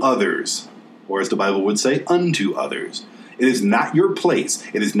onto others. Or as the Bible would say, unto others. It is not your place.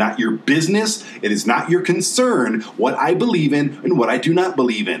 It is not your business. It is not your concern what I believe in and what I do not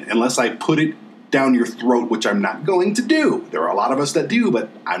believe in, unless I put it down your throat, which I'm not going to do. There are a lot of us that do, but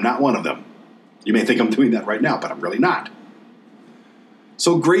I'm not one of them. You may think I'm doing that right now, but I'm really not.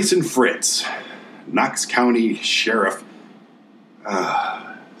 So Grayson Fritts, Knox County Sheriff,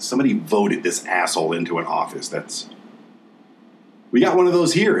 somebody voted this asshole into an office. We got one of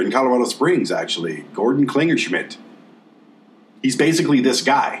those here in Colorado Springs, actually. Gordon Klingerschmidt. He's basically this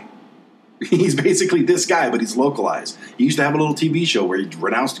guy. He's basically this guy, but he's localized. He used to have a little TV show where he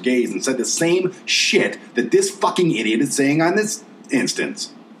renounced gays and said the same shit that this fucking idiot is saying on this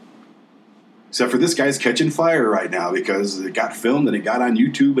instance. Except for this guy's catching fire right now because it got filmed and it got on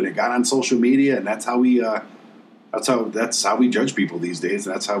YouTube and it got on social media, and that's how we judge people these days,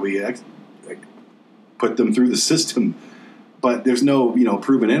 and that's how we put them through the system. But there's no,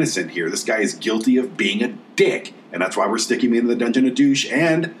 proven innocent here. This guy is guilty of being a dick, and that's why we're sticking him in the Dungeon of Douche.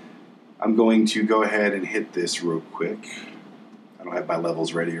 And I'm going to go ahead and hit this real quick. I don't have my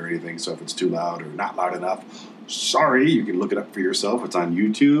levels ready or anything, so if it's too loud or not loud enough, sorry. You can look it up for yourself. It's on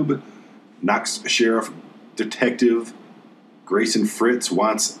YouTube. Knox Sheriff Detective Grayson Fritts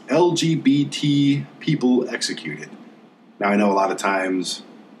wants LGBT people executed. Now, I know a lot of times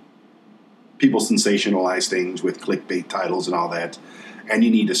people sensationalize things with clickbait titles and all that, and you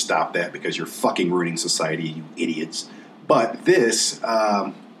need to stop that because you're fucking ruining society, you idiots. But this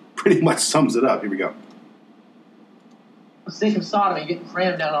pretty much sums it up. Here we go. I'm sick of sodomy getting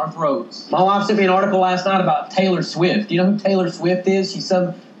crammed down our throats. My wife sent me an article last night about Taylor Swift. Do you know who Taylor Swift is? She's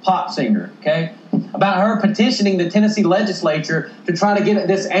some pop singer, okay? About her petitioning the Tennessee legislature to try to get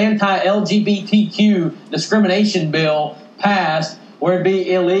this anti-LGBTQ discrimination bill passed where it'd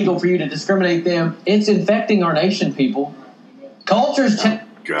be illegal for you to discriminate them. It's infecting our nation, people. Culture's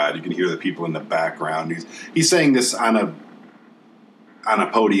God, you can hear the people in the background. He's saying this on a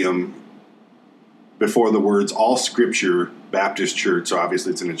podium before the words "All Scripture Baptist Church." So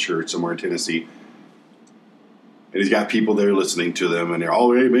obviously it's in a church somewhere in Tennessee, and he's got people there listening to them, and they're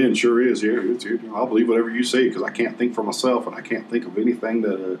all, "Amen, sure is. Yeah, I'll believe whatever you say because I can't think for myself, and I can't think of anything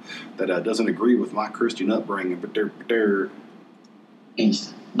that doesn't agree with my Christian upbringing." But they're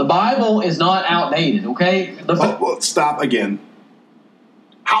the Bible is not outdated. Okay. Well, stop again.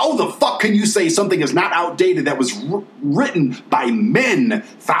 How the fuck can you say something is not outdated that was written by men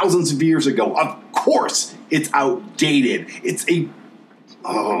thousands of years ago? Of course it's outdated. It's a...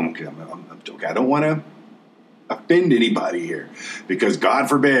 Oh, okay. I don't want to offend anybody here because God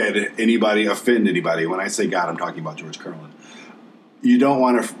forbid anybody offend anybody. When I say God, I'm talking about George Carlin. You don't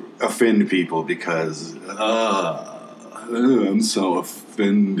want to offend people because I'm so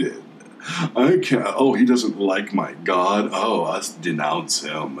offended. I can't. Oh, he doesn't like my God. Oh, let's denounce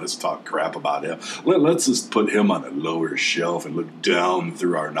him. Let's talk crap about him. Let's just put him on a lower shelf and look down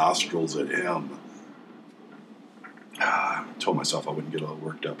through our nostrils at him. I told myself I wouldn't get all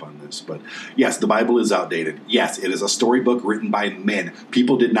worked up on this. But yes, the Bible is outdated. Yes, it is a storybook written by men.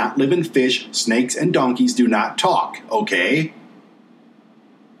 People did not live in fish. Snakes and donkeys do not talk. Okay?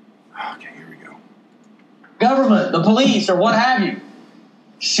 Okay, here we go. Government, the police, or what have you,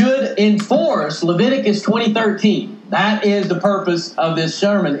 should enforce Leviticus 20:13. That is the purpose of this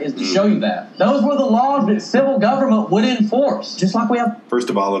sermon, is to show you that. Those were the laws that civil government would enforce, just like we have.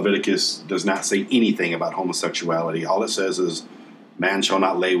 First of all, Leviticus does not say anything about homosexuality. All it says is, man shall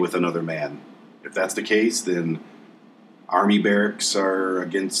not lay with another man. If that's the case, then army barracks are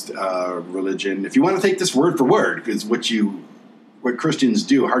against religion. If you want to take this word for word, because what Christians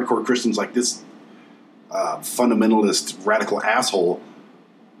do, hardcore Christians like this fundamentalist radical asshole,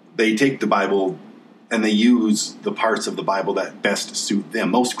 they take the Bible and they use the parts of the Bible that best suit them.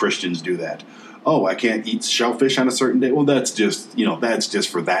 Most Christians do that. Oh, I can't eat shellfish on a certain day. Well, that's just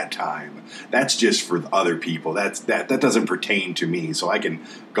for that time. That's just for other people. That doesn't pertain to me. So I can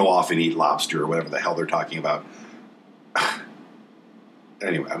go off and eat lobster or whatever the hell they're talking about.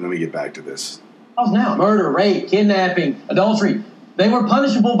 Anyway, let me get back to this. Now, murder, rape, kidnapping, adultery, they were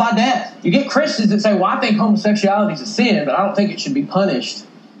punishable by death. You get Christians that say, well, I think homosexuality is a sin, but I don't think it should be punished,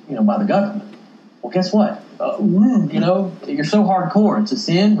 by the government. Well, guess what? You're so hardcore. It's a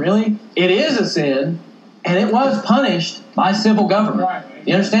sin, really? It is a sin, and it was punished by civil government. Right.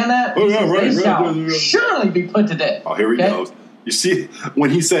 You understand that? Oh, yeah, right. They shall surely be put to death. Oh, here he goes. You see,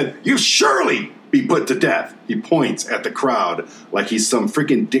 when he said, you surely be put to death, he points at the crowd like he's some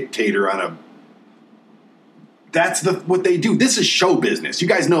freaking dictator on a... That's what they do. This is show business. You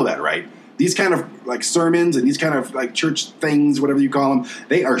guys know that, right? These kind of like sermons and these kind of like church things, whatever you call them,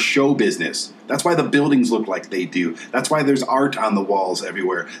 they are show business. That's why the buildings look like they do. That's why there's art on the walls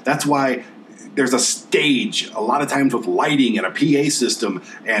everywhere. That's why there's a stage, a lot of times with lighting and a PA system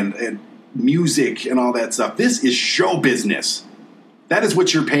and music and all that stuff. This is show business. That is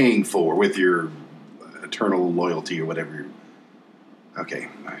what you're paying for with your eternal loyalty or whatever. Okay.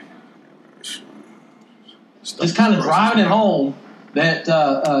 Just kind of driving it home that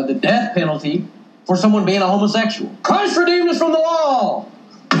the death penalty for someone being a homosexual. Christ redeemed us from the law.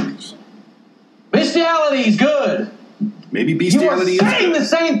 Bestiality is good. Maybe bestiality is good. You are saying the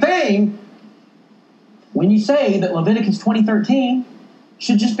same thing when you say that Leviticus 20:13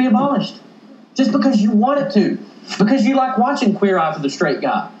 should just be abolished. Just because you want it to. Because you like watching Queer Eye for the Straight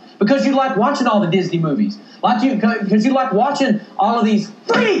Guy. Because you like watching all the Disney movies. Because you like watching all of these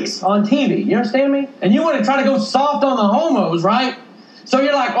freaks on TV. You understand me? And you want to try to go soft on the homos, right? So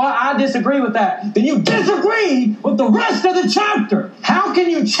you're like, oh, I disagree with that. Then you disagree with the rest of the chapter. How can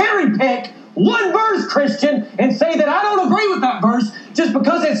you cherry pick one verse, Christian, and say that I don't agree with that verse just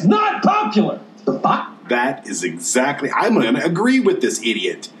because it's not popular? That is exactly... I'm going to agree with this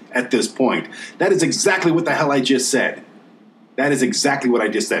idiot at this point. That is exactly what the hell I just said. That is exactly what I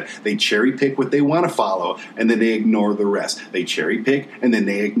just said. They cherry pick what they want to follow, and then they ignore the rest. They cherry pick, and then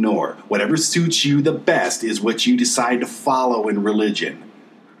they ignore. Whatever suits you the best is what you decide to follow in religion.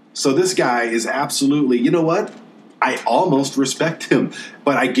 So this guy is absolutely, you know what? I almost respect him,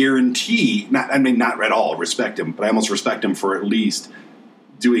 but I guarantee, not at all respect him, but I almost respect him for at least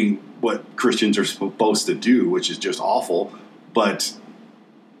doing what Christians are supposed to do, which is just awful. But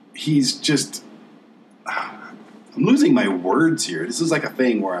he's just... I'm losing my words here. This is like a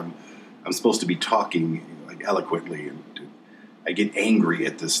thing where I'm supposed to be talking like eloquently, and I get angry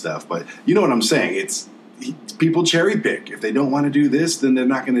at this stuff. But you know what I'm saying? People cherry pick. If they don't want to do this, then they're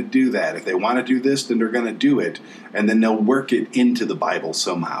not going to do that. If they want to do this, then they're going to do it, and then they'll work it into the Bible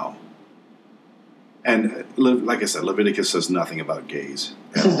somehow. And like I said, Leviticus says nothing about gays.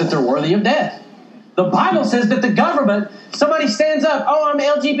 Says that they're worthy of death. The Bible says that the government, somebody stands up, oh, I'm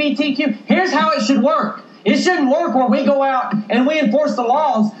LGBTQ. Here's how it should work. It shouldn't work where we go out and we enforce the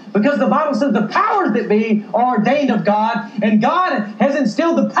laws, because the Bible says the powers that be are ordained of God, and God has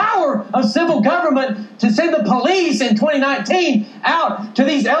instilled the power of civil government to send the police in 2019 out to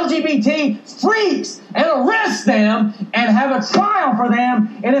these LGBT freaks and arrest them and have a trial for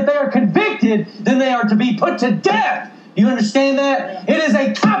them, and if they are convicted, then they are to be put to death. You understand that? It is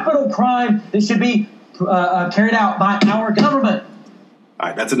a capital crime that should be carried out by our government. All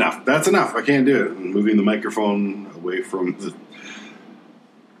right, that's enough. That's enough. I can't do it. I'm moving the microphone away from the...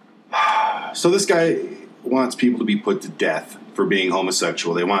 So this guy wants people to be put to death for being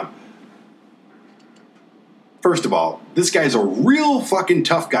homosexual. They want... First of all, this guy's a real fucking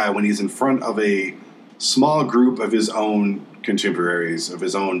tough guy when he's in front of a small group of his own contemporaries, of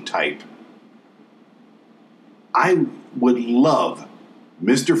his own type. I would love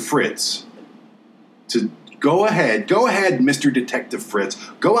Mr. Fritts to... Go ahead, Mr. Detective Fritts.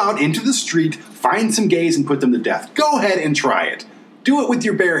 Go out into the street, find some gays, and put them to death. Go ahead and try it. Do it with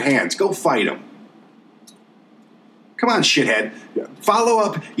your bare hands. Go fight them. Come on, shithead. Follow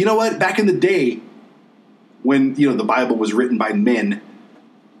up. You know what? Back in the day, when the Bible was written by men,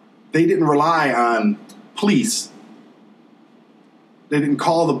 they didn't rely on police. They didn't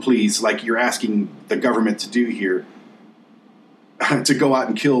call the police like you're asking the government to do here, to go out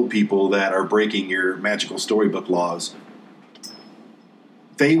and kill people that are breaking your magical storybook laws.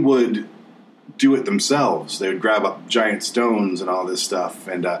 They would do it themselves. They would grab up giant stones and all this stuff.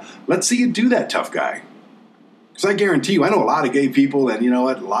 And let's see you do that, tough guy. Because I guarantee you, I know a lot of gay people, and you know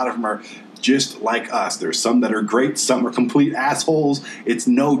what? A lot of them are just like us. There's some that are great, some are complete assholes. It's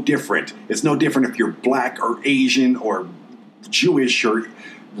no different. It's no different if you're black or Asian or Jewish or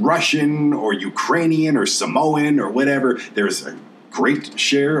Russian or Ukrainian or Samoan or whatever. There's a great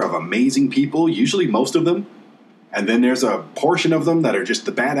share of amazing people, usually most of them. And then there's a portion of them that are just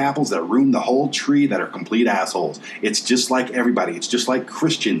the bad apples that ruin the whole tree, that are complete assholes. It's just like everybody. It's just like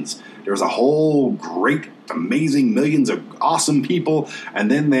Christians. There's a whole great, amazing, millions of awesome people.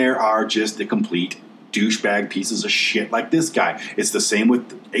 And then there are just the complete douchebag pieces of shit like this guy. It's the same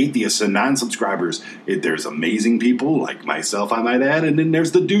with atheists and non-subscribers. There's amazing people like myself, I might add. And then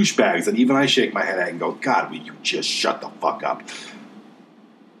there's the douchebags that even I shake my head at and go, God, will you just shut the fuck up?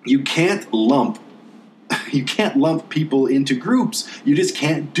 You can't lump people into groups. You just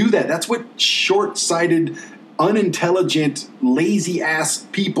can't do that. That's what short-sighted, unintelligent, lazy-ass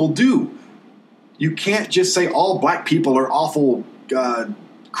people do. You can't just say all black people are awful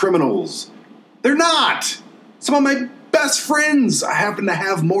criminals. They're not. Some of my best friends happen to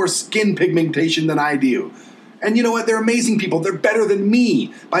have more skin pigmentation than I do. And you know what? They're amazing people. They're better than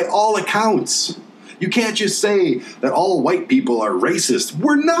me by all accounts. You can't just say that all white people are racist.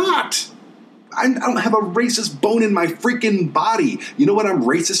 We're not. I don't have a racist bone in my freaking body. You know what I'm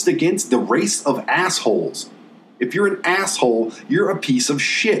racist against? The race of assholes. If you're an asshole, you're a piece of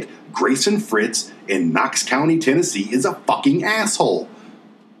shit. Grayson Fritts in Knox County, Tennessee is a fucking asshole.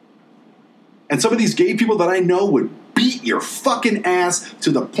 And some of these gay people that I know would beat your fucking ass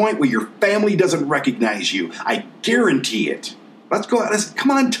to the point where your family doesn't recognize you. I guarantee it. Let's go out.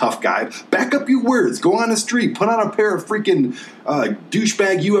 Come on, tough guy. Back up your words. Go on the street. Put on a pair of freaking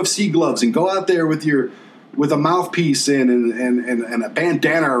douchebag UFC gloves and go out there with a mouthpiece and a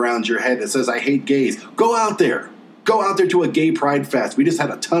bandana around your head that says, I hate gays. Go out there. Go out there to a gay pride fest. We just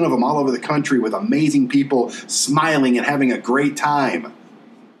had a ton of them all over the country with amazing people smiling and having a great time.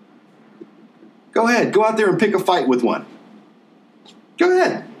 Go ahead. Go out there and pick a fight with one. Go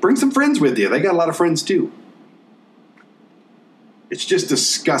ahead. Bring some friends with you. They got a lot of friends too. It's just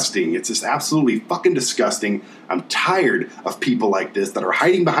disgusting. It's just absolutely fucking disgusting. I'm tired of people like this that are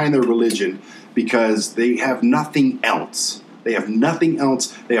hiding behind their religion because they have nothing else. They have nothing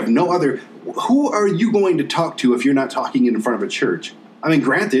else. They have no other... Who are you going to talk to if you're not talking in front of a church? I mean,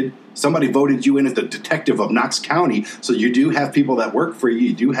 granted, somebody voted you in as the detective of Knox County, so you do have people that work for you.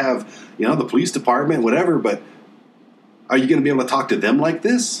 You do have, the police department, whatever, but are you going to be able to talk to them like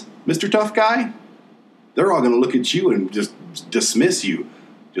this, Mr. Tough Guy? They're all going to look at you and just dismiss you.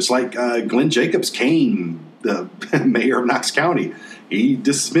 Just like Glenn Jacobs Kane, the mayor of Knox County. He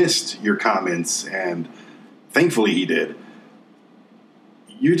dismissed your comments, and thankfully he did.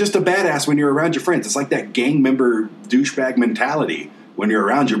 You're just a badass when you're around your friends. It's like that gang member douchebag mentality. When you're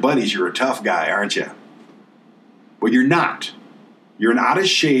around your buddies, you're a tough guy, aren't you? Well, you're not. You're an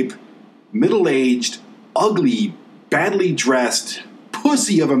out-of-shape, middle-aged, ugly, badly dressed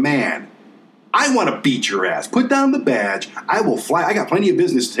pussy of a man. I want to beat your ass. Put down the badge. I will fly. I got plenty of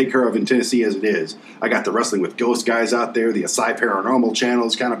business to take care of in Tennessee as it is. I got the Wrestling with Ghost guys out there. The Asai Paranormal channel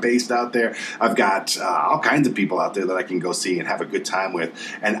is kind of based out there. I've got all kinds of people out there that I can go see and have a good time with.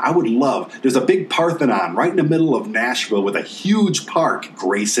 And I would love, there's a big Parthenon right in the middle of Nashville with a huge park,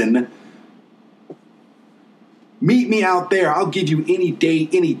 Grayson. Meet me out there. I'll give you any date,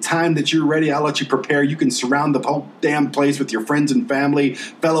 any time that you're ready. I'll let you prepare. You can surround the whole damn place with your friends and family,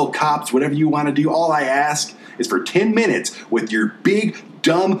 fellow cops, whatever you want to do. All I ask is for 10 minutes with your big,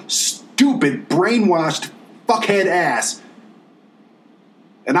 dumb, stupid, brainwashed, fuckhead ass,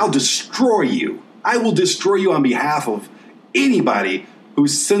 and I'll destroy you. I will destroy you on behalf of anybody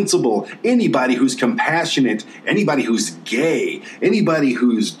who's sensible, anybody who's compassionate, anybody who's gay, anybody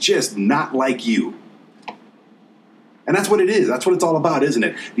who's just not like you. And that's what it is. That's what it's all about, isn't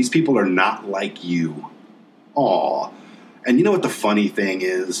it? These people are not like you. Aw. And you know what the funny thing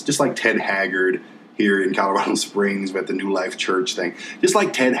is? Just like Ted Haggard here in Colorado Springs with the New Life Church thing, just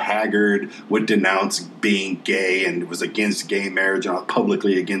like Ted Haggard would denounce being gay and was against gay marriage and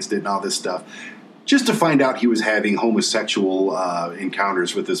publicly against it and all this stuff, just to find out he was having homosexual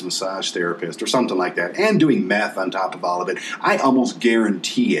encounters with his massage therapist or something like that, and doing meth on top of all of it, I almost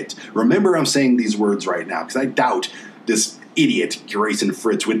guarantee it. Remember, I'm saying these words right now because I doubt this idiot, Grayson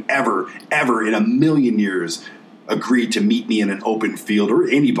Fritts, would ever in a million years agree to meet me in an open field, or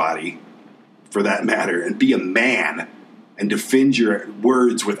anybody for that matter, and be a man and defend your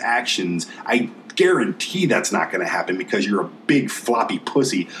words with actions. I guarantee that's not going to happen because you're a big floppy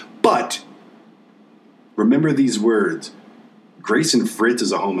pussy. But remember these words. Grayson Fritts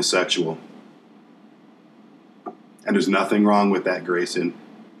is a homosexual. And there's nothing wrong with that, Grayson.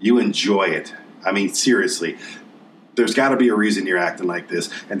 You enjoy it. I mean, seriously. There's got to be a reason you're acting like this.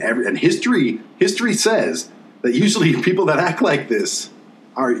 And history says that usually people that act like this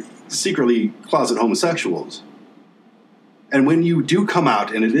are secretly closet homosexuals. And when you do come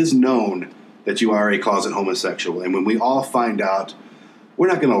out and it is known that you are a closet homosexual, and when we all find out, we're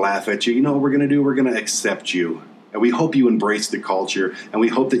not going to laugh at you. You know what we're going to do? We're going to accept you. And we hope you embrace the culture, and we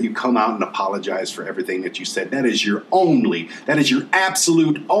hope that you come out and apologize for everything that you said. That is your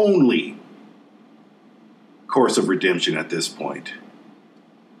absolute only course of redemption at this point.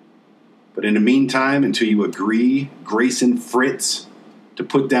 But in the meantime, until you agree, Grayson Fritts, to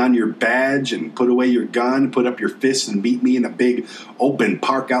put down your badge and put away your gun, put up your fists and meet me in a big open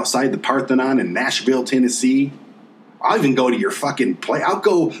park outside the Parthenon in Nashville, Tennessee, I'll even go to your fucking place. I'll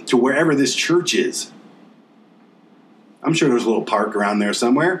go to wherever this church is. I'm sure there's a little park around there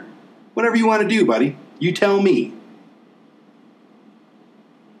somewhere. Whatever you want to do, buddy. You tell me.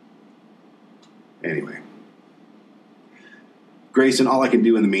 Anyway. Grayson, all I can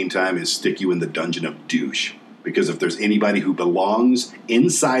do in the meantime is stick you in the Dungeon of Douche. Because if there's anybody who belongs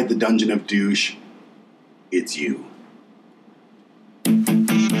inside the Dungeon of Douche, it's you.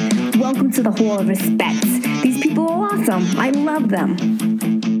 Welcome to the Hall of Respect. These people are awesome. I love them.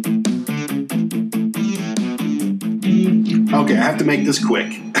 Okay, I have to make this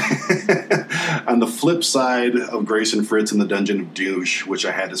quick. On the flip side of Grayson Fritts and the Dungeon of Douche, which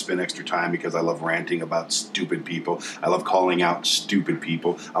I had to spend extra time because I love ranting about stupid people. I love calling out stupid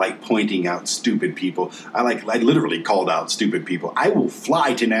people. I like pointing out stupid people. I literally called out stupid people. I will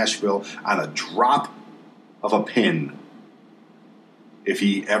fly to Nashville on a drop of a pin if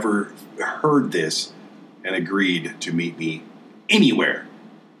he ever heard this and agreed to meet me anywhere.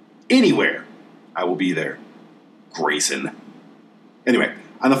 Anywhere. I will be there. Grayson. Anyway,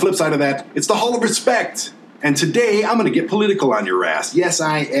 on the flip side of that, it's the Hall of Respect. And today, I'm going to get political on your ass. Yes,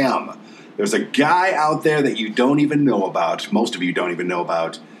 I am. There's a guy out there that you don't even know about, most of you don't even know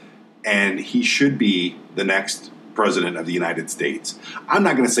about, and he should be the next president of the United States. I'm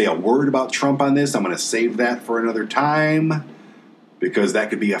not going to say a word about Trump on this. I'm going to save that for another time, because that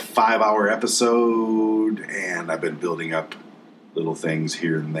could be a 5-hour episode, and I've been building up little things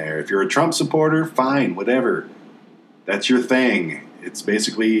here and there. If you're a Trump supporter, fine, whatever. That's your thing. It's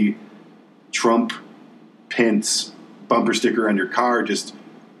basically Trump Pence bumper sticker on your car just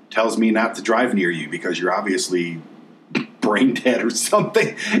tells me not to drive near you because you're obviously brain dead or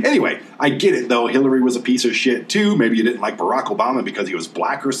something. Anyway, I get it, though. Hillary was a piece of shit, too. Maybe you didn't like Barack Obama because he was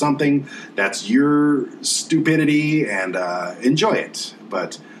black or something. That's your stupidity, and enjoy it.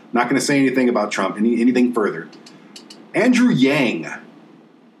 But I'm not going to say anything about Trump, anything further. Andrew Yang.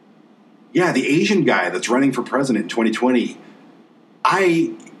 Yeah, the Asian guy that's running for president in 2020.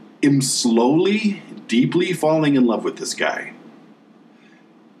 I am slowly, deeply falling in love with this guy.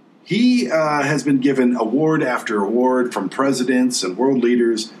 He has been given award after award from presidents and world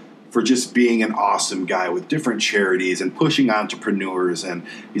leaders for just being an awesome guy with different charities and pushing entrepreneurs, and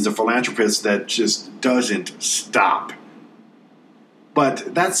he's a philanthropist that just doesn't stop.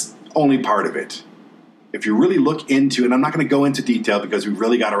 But that's only part of it. If you really look into, and I'm not going to go into detail because we've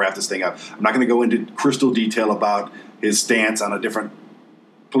really got to wrap this thing up. I'm not going to go into crystal detail about his stance on a different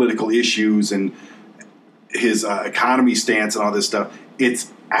political issues and his economy stance and all this stuff.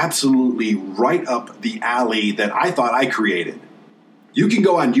 It's absolutely right up the alley that I thought I created. You can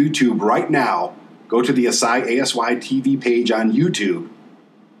go on YouTube right now, go to the ASY TV page on YouTube,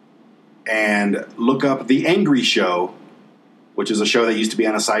 and look up The Angry Show, which is a show that used to be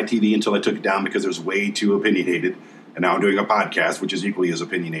on ASY TV until I took it down because it was way too opinionated. And now I'm doing a podcast, which is equally as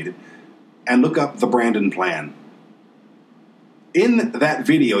opinionated. And look up The Brandon Plan. In that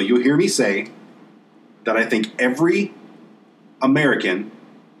video, you'll hear me say that I think every American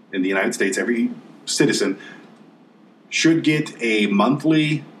in the United States, every citizen, should get a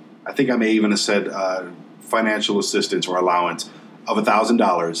monthly, I think I may even have said financial assistance or allowance of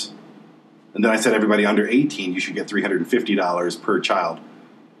 $1,000. And then I said everybody under 18, you should get $350 per child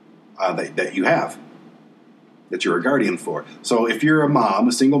that you have, that you're a guardian for. So if you're a mom,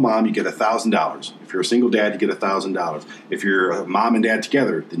 a single mom, you get $1,000. If you're a single dad, you get $1,000. If you're a mom and dad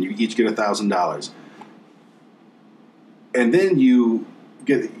together, then you each get $1,000. And then you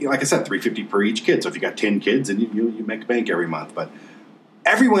get, like I said, $350 per each kid. So if you got 10 kids, then you make bank every month. But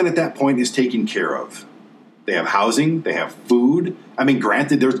everyone at that point is taken care of. They have housing, they have food. I mean,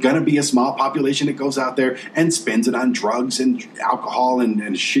 granted, there's going to be a small population that goes out there and spends it on drugs and alcohol and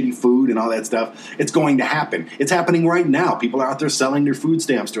shitty food and all that stuff. It's going to happen. It's happening right now. People are out there selling their food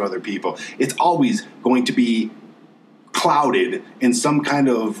stamps to other people. It's always going to be clouded in some kind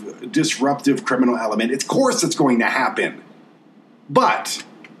of disruptive criminal element. Of course it's going to happen. But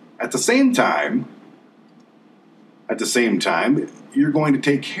at the same time, you're going to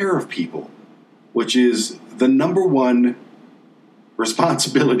take care of people, which is the number one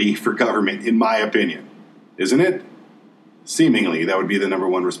responsibility for government, in my opinion. Isn't it? Seemingly, that would be the number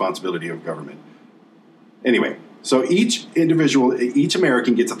one responsibility of government. Anyway, so each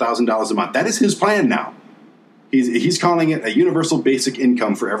American gets $1,000 a month. That is his plan now. He's calling it a universal basic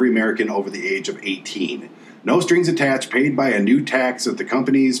income for every American over the age of 18. No strings attached, paid by a new tax of the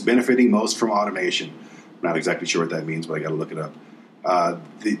companies benefiting most from automation. I'm not exactly sure what that means, but I got to look it up.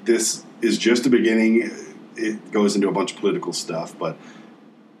 This is just the beginning. It goes into a bunch of political stuff, but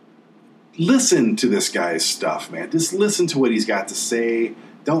listen to this guy's stuff, man. Just listen to what he's got to say.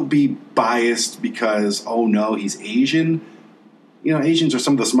 Don't be biased because, oh no, he's Asian. You know, Asians are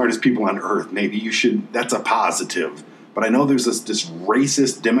some of the smartest people on earth. Maybe you should, that's a positive. But I know there's this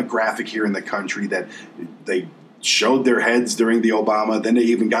racist demographic here in the country that they showed their heads during the Obama. Then they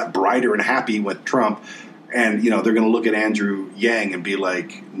even got brighter and happy with Trump. And, you know, they're going to look at Andrew Yang and be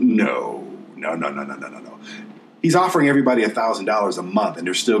like, no. He's offering everybody $1,000 a month, and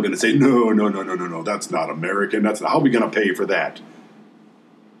they're still going to say, no, that's not American. That's not, how are we going to pay for that?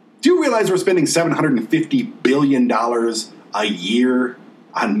 Do you realize we're spending $750 billion a year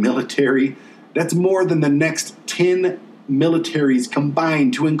on military? That's more than the next 10 militaries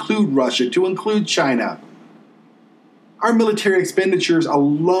combined, to include Russia, to include China. Our military expenditures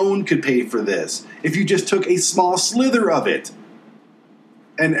alone could pay for this if you just took a small slither of it.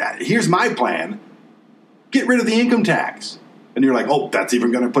 And here's my plan. Get rid of the income tax. And you're like, oh, that's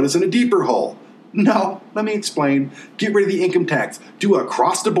even going to put us in a deeper hole. No, let me explain. Get rid of the income tax. Do a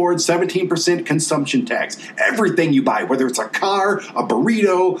across-the-board 17% consumption tax. Everything you buy, whether it's a car, a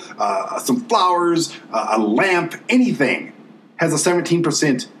burrito, some flowers, a lamp, anything, has a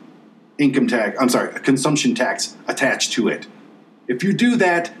 17% a consumption tax attached to it. If you do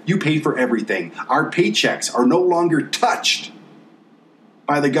that, you pay for everything. Our paychecks are no longer touched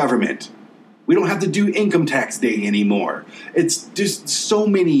by the government. We don't have to do income tax day anymore. It's just so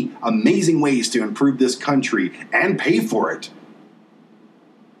many amazing ways to improve this country and pay for it.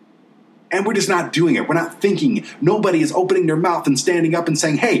 And we're just not doing it. We're not thinking. Nobody is opening their mouth and standing up and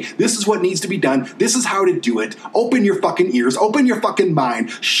saying, hey, this is what needs to be done. This is how to do it. Open your fucking ears. Open your fucking mind.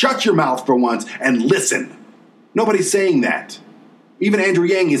 Shut your mouth for once and listen. Nobody's saying that. Even Andrew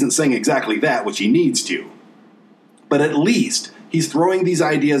Yang isn't saying exactly that, which he needs to. But at least he's throwing these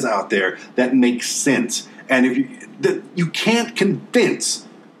ideas out there that make sense. And if you can't convince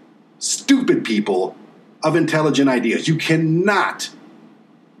stupid people of intelligent ideas. You cannot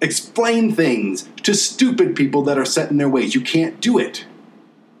explain things to stupid people that are set in their ways. You can't do it.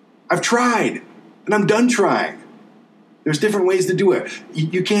 I've tried, and I'm done trying. There's different ways to do it.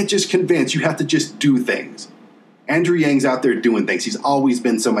 You can't just convince. You have to just do things. Andrew Yang's out there doing things. He's always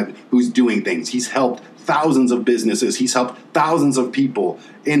been someone who's doing things. He's helped thousands of businesses. He's helped thousands of people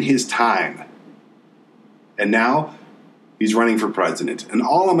in his time. And now he's running for president. And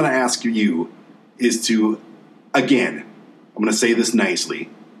all I'm going to ask you is to, again, I'm going to say this nicely,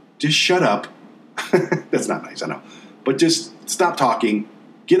 just shut up. That's not nice, I know. But just stop talking.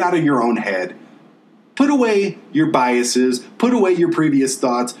 Get out of your own head. Put away your biases. Put away your previous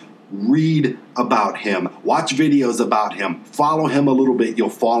thoughts. Read about him. Watch videos about him. Follow him a little bit. You'll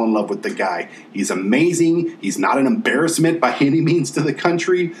fall in love with the guy. He's amazing. He's not an embarrassment by any means to the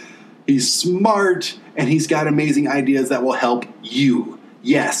country. He's smart, and he's got amazing ideas that will help you.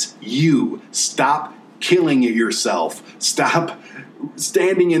 Yes, you. Stop killing yourself. Stop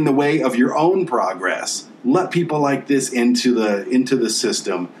standing in the way of your own progress. Let people like this into the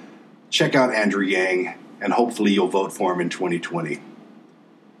system. Check out Andrew Yang, and hopefully you'll vote for him in 2020.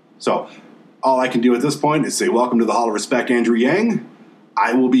 So, all I can do at this point is say welcome to the Hall of Respect, Andrew Yang.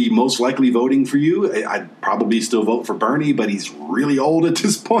 I will be most likely voting for you. I'd probably still vote for Bernie, but he's really old at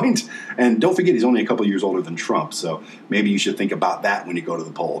this point. And don't forget, he's only a couple years older than Trump, so maybe you should think about that when you go to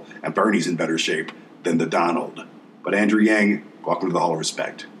the poll. And Bernie's in better shape than the Donald. But Andrew Yang, welcome to the Hall of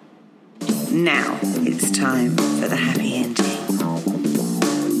Respect. Now it's time for the happy ending.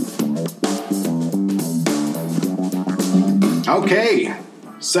 Okay,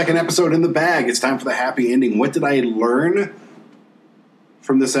 second episode in the bag. It's time for the happy ending. What did I learn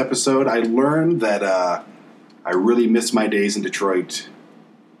from this episode? I learned that I really miss my days in Detroit.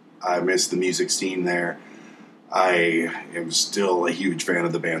 I miss the music scene there. I am still a huge fan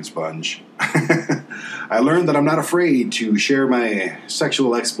of the band Sponge. I learned that I'm not afraid to share my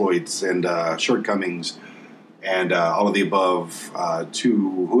sexual exploits and shortcomings and all of the above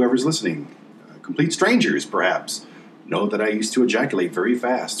to whoever's listening. Complete strangers, perhaps. Know that I used to ejaculate very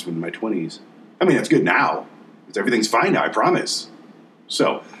fast in my 20s. I mean, that's good now. Everything's fine now, I promise.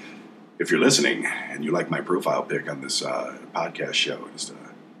 So, if you're listening and you like my profile pic on this podcast show, just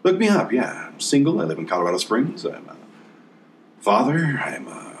look me up. Yeah, I'm single. I live in Colorado Springs. I'm a father. I'm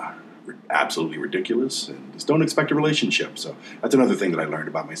absolutely ridiculous. And just don't expect a relationship. So, that's another thing that I learned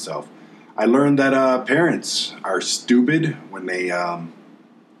about myself. I learned that parents are stupid when they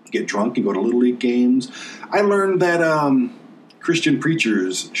get drunk and go to Little League games. I learned that Christian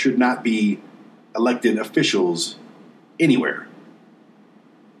preachers should not be elected officials anywhere.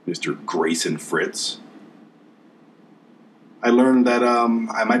 Mr. Grayson Fritts. I learned that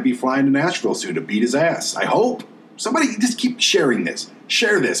I might be flying to Nashville soon to beat his ass. I hope. Somebody just keep sharing this.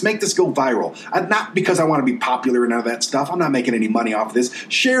 Share this. Make this go viral. Not because I want to be popular and all that stuff. I'm not making any money off of this.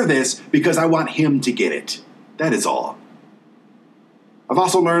 Share this because I want him to get it. That is all. I've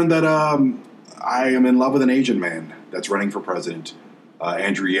also learned that I am in love with an Asian man that's running for president,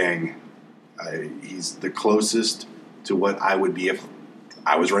 Andrew Yang. He's the closest to what I would be if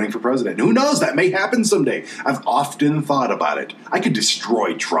I was running for president. Who knows? That may happen someday. I've often thought about it. I could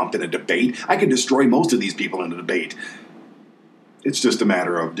destroy Trump in a debate. I could destroy most of these people in a debate. It's just a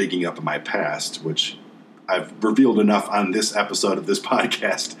matter of digging up my past, which I've revealed enough on this episode of this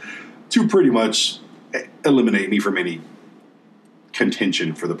podcast to pretty much eliminate me from any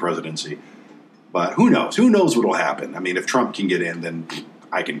contention for the presidency. But who knows? Who knows what will happen? I mean, if Trump can get in, then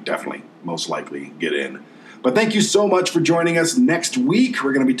I can definitely, most likely, get in. But thank you so much for joining us. Next week,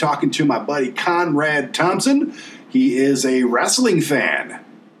 we're going to be talking to my buddy Conrad Thompson. He is a wrestling fan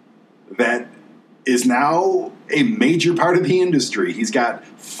that is now a major part of the industry. He's got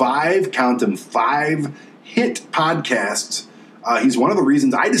 5 hit podcasts. He's one of the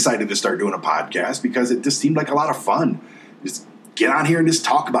reasons I decided to start doing a podcast, because it just seemed like a lot of fun. Just get on here and just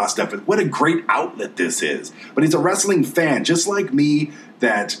talk about stuff. What a great outlet this is. But he's a wrestling fan, just like me,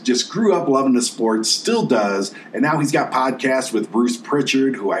 that just grew up loving the sport, still does, and now he's got podcasts with Bruce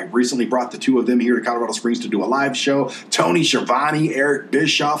Pritchard, who I recently brought the two of them here to Colorado Springs to do a live show, Tony Schiavone, Eric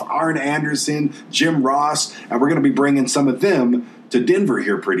Bischoff, Arn Anderson, Jim Ross, and we're going to be bringing some of them to Denver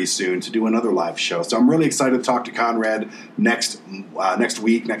here pretty soon to do another live show. So I'm really excited to talk to Conrad next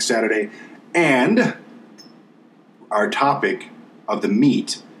week, next Saturday. And our topic of the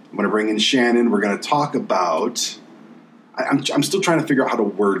meet, I'm going to bring in Shannon. We're going to talk about... I'm still trying to figure out how to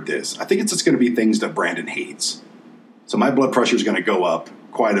word this. I think it's just going to be things that Brandon hates. So my blood pressure is going to go up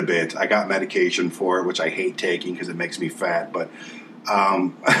quite a bit. I got medication for it, which I hate taking because it makes me fat. But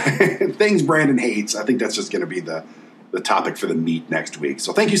things Brandon hates, I think that's just going to be the topic for the meet next week.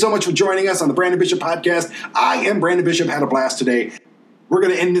 So thank you so much for joining us on the Brandon Bishop Podcast. I am Brandon Bishop. Had a blast today. We're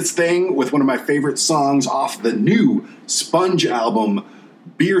going to end this thing with one of my favorite songs off the new Sponge album,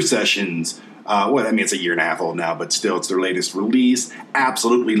 Beer Sessions. It's a year and a half old now, but still, it's their latest release.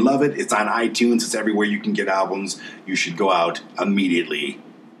 Absolutely love it. It's on iTunes. It's everywhere you can get albums. You should go out immediately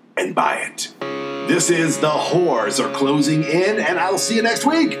and buy it. This is The Whores Are Closing In, and I'll see you next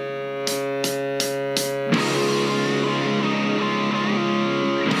week.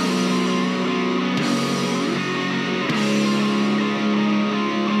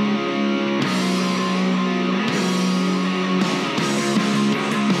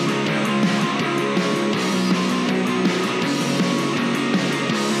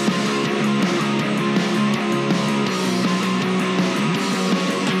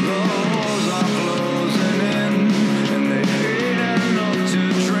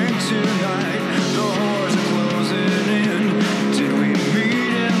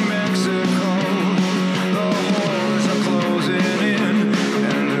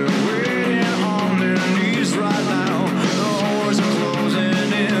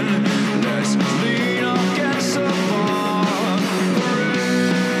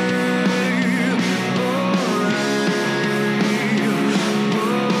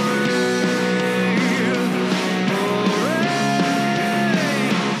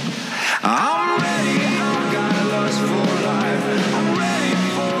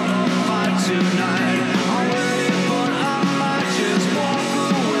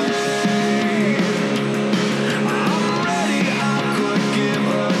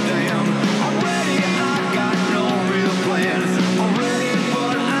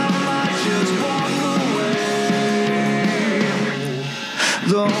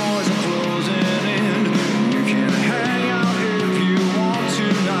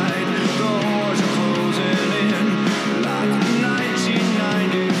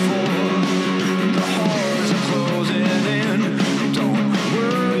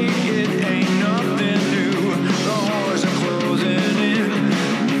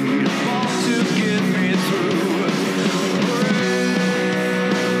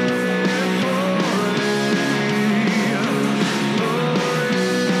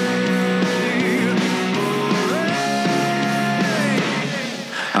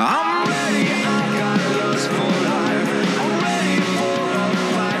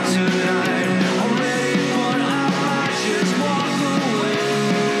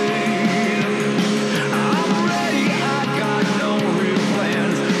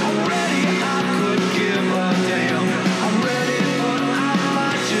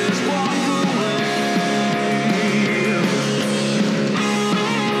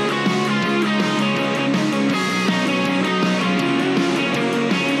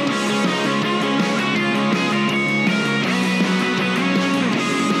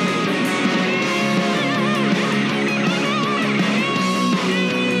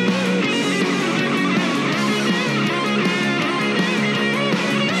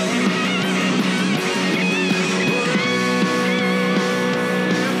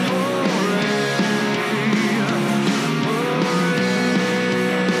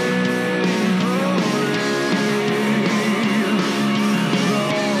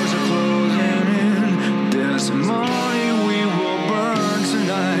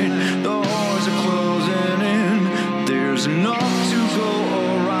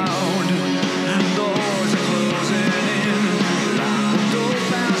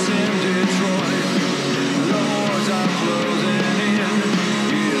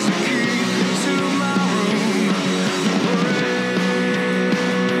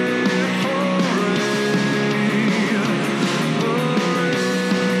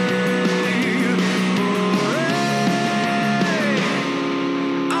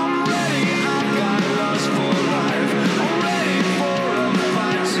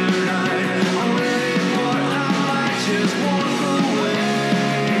 Just one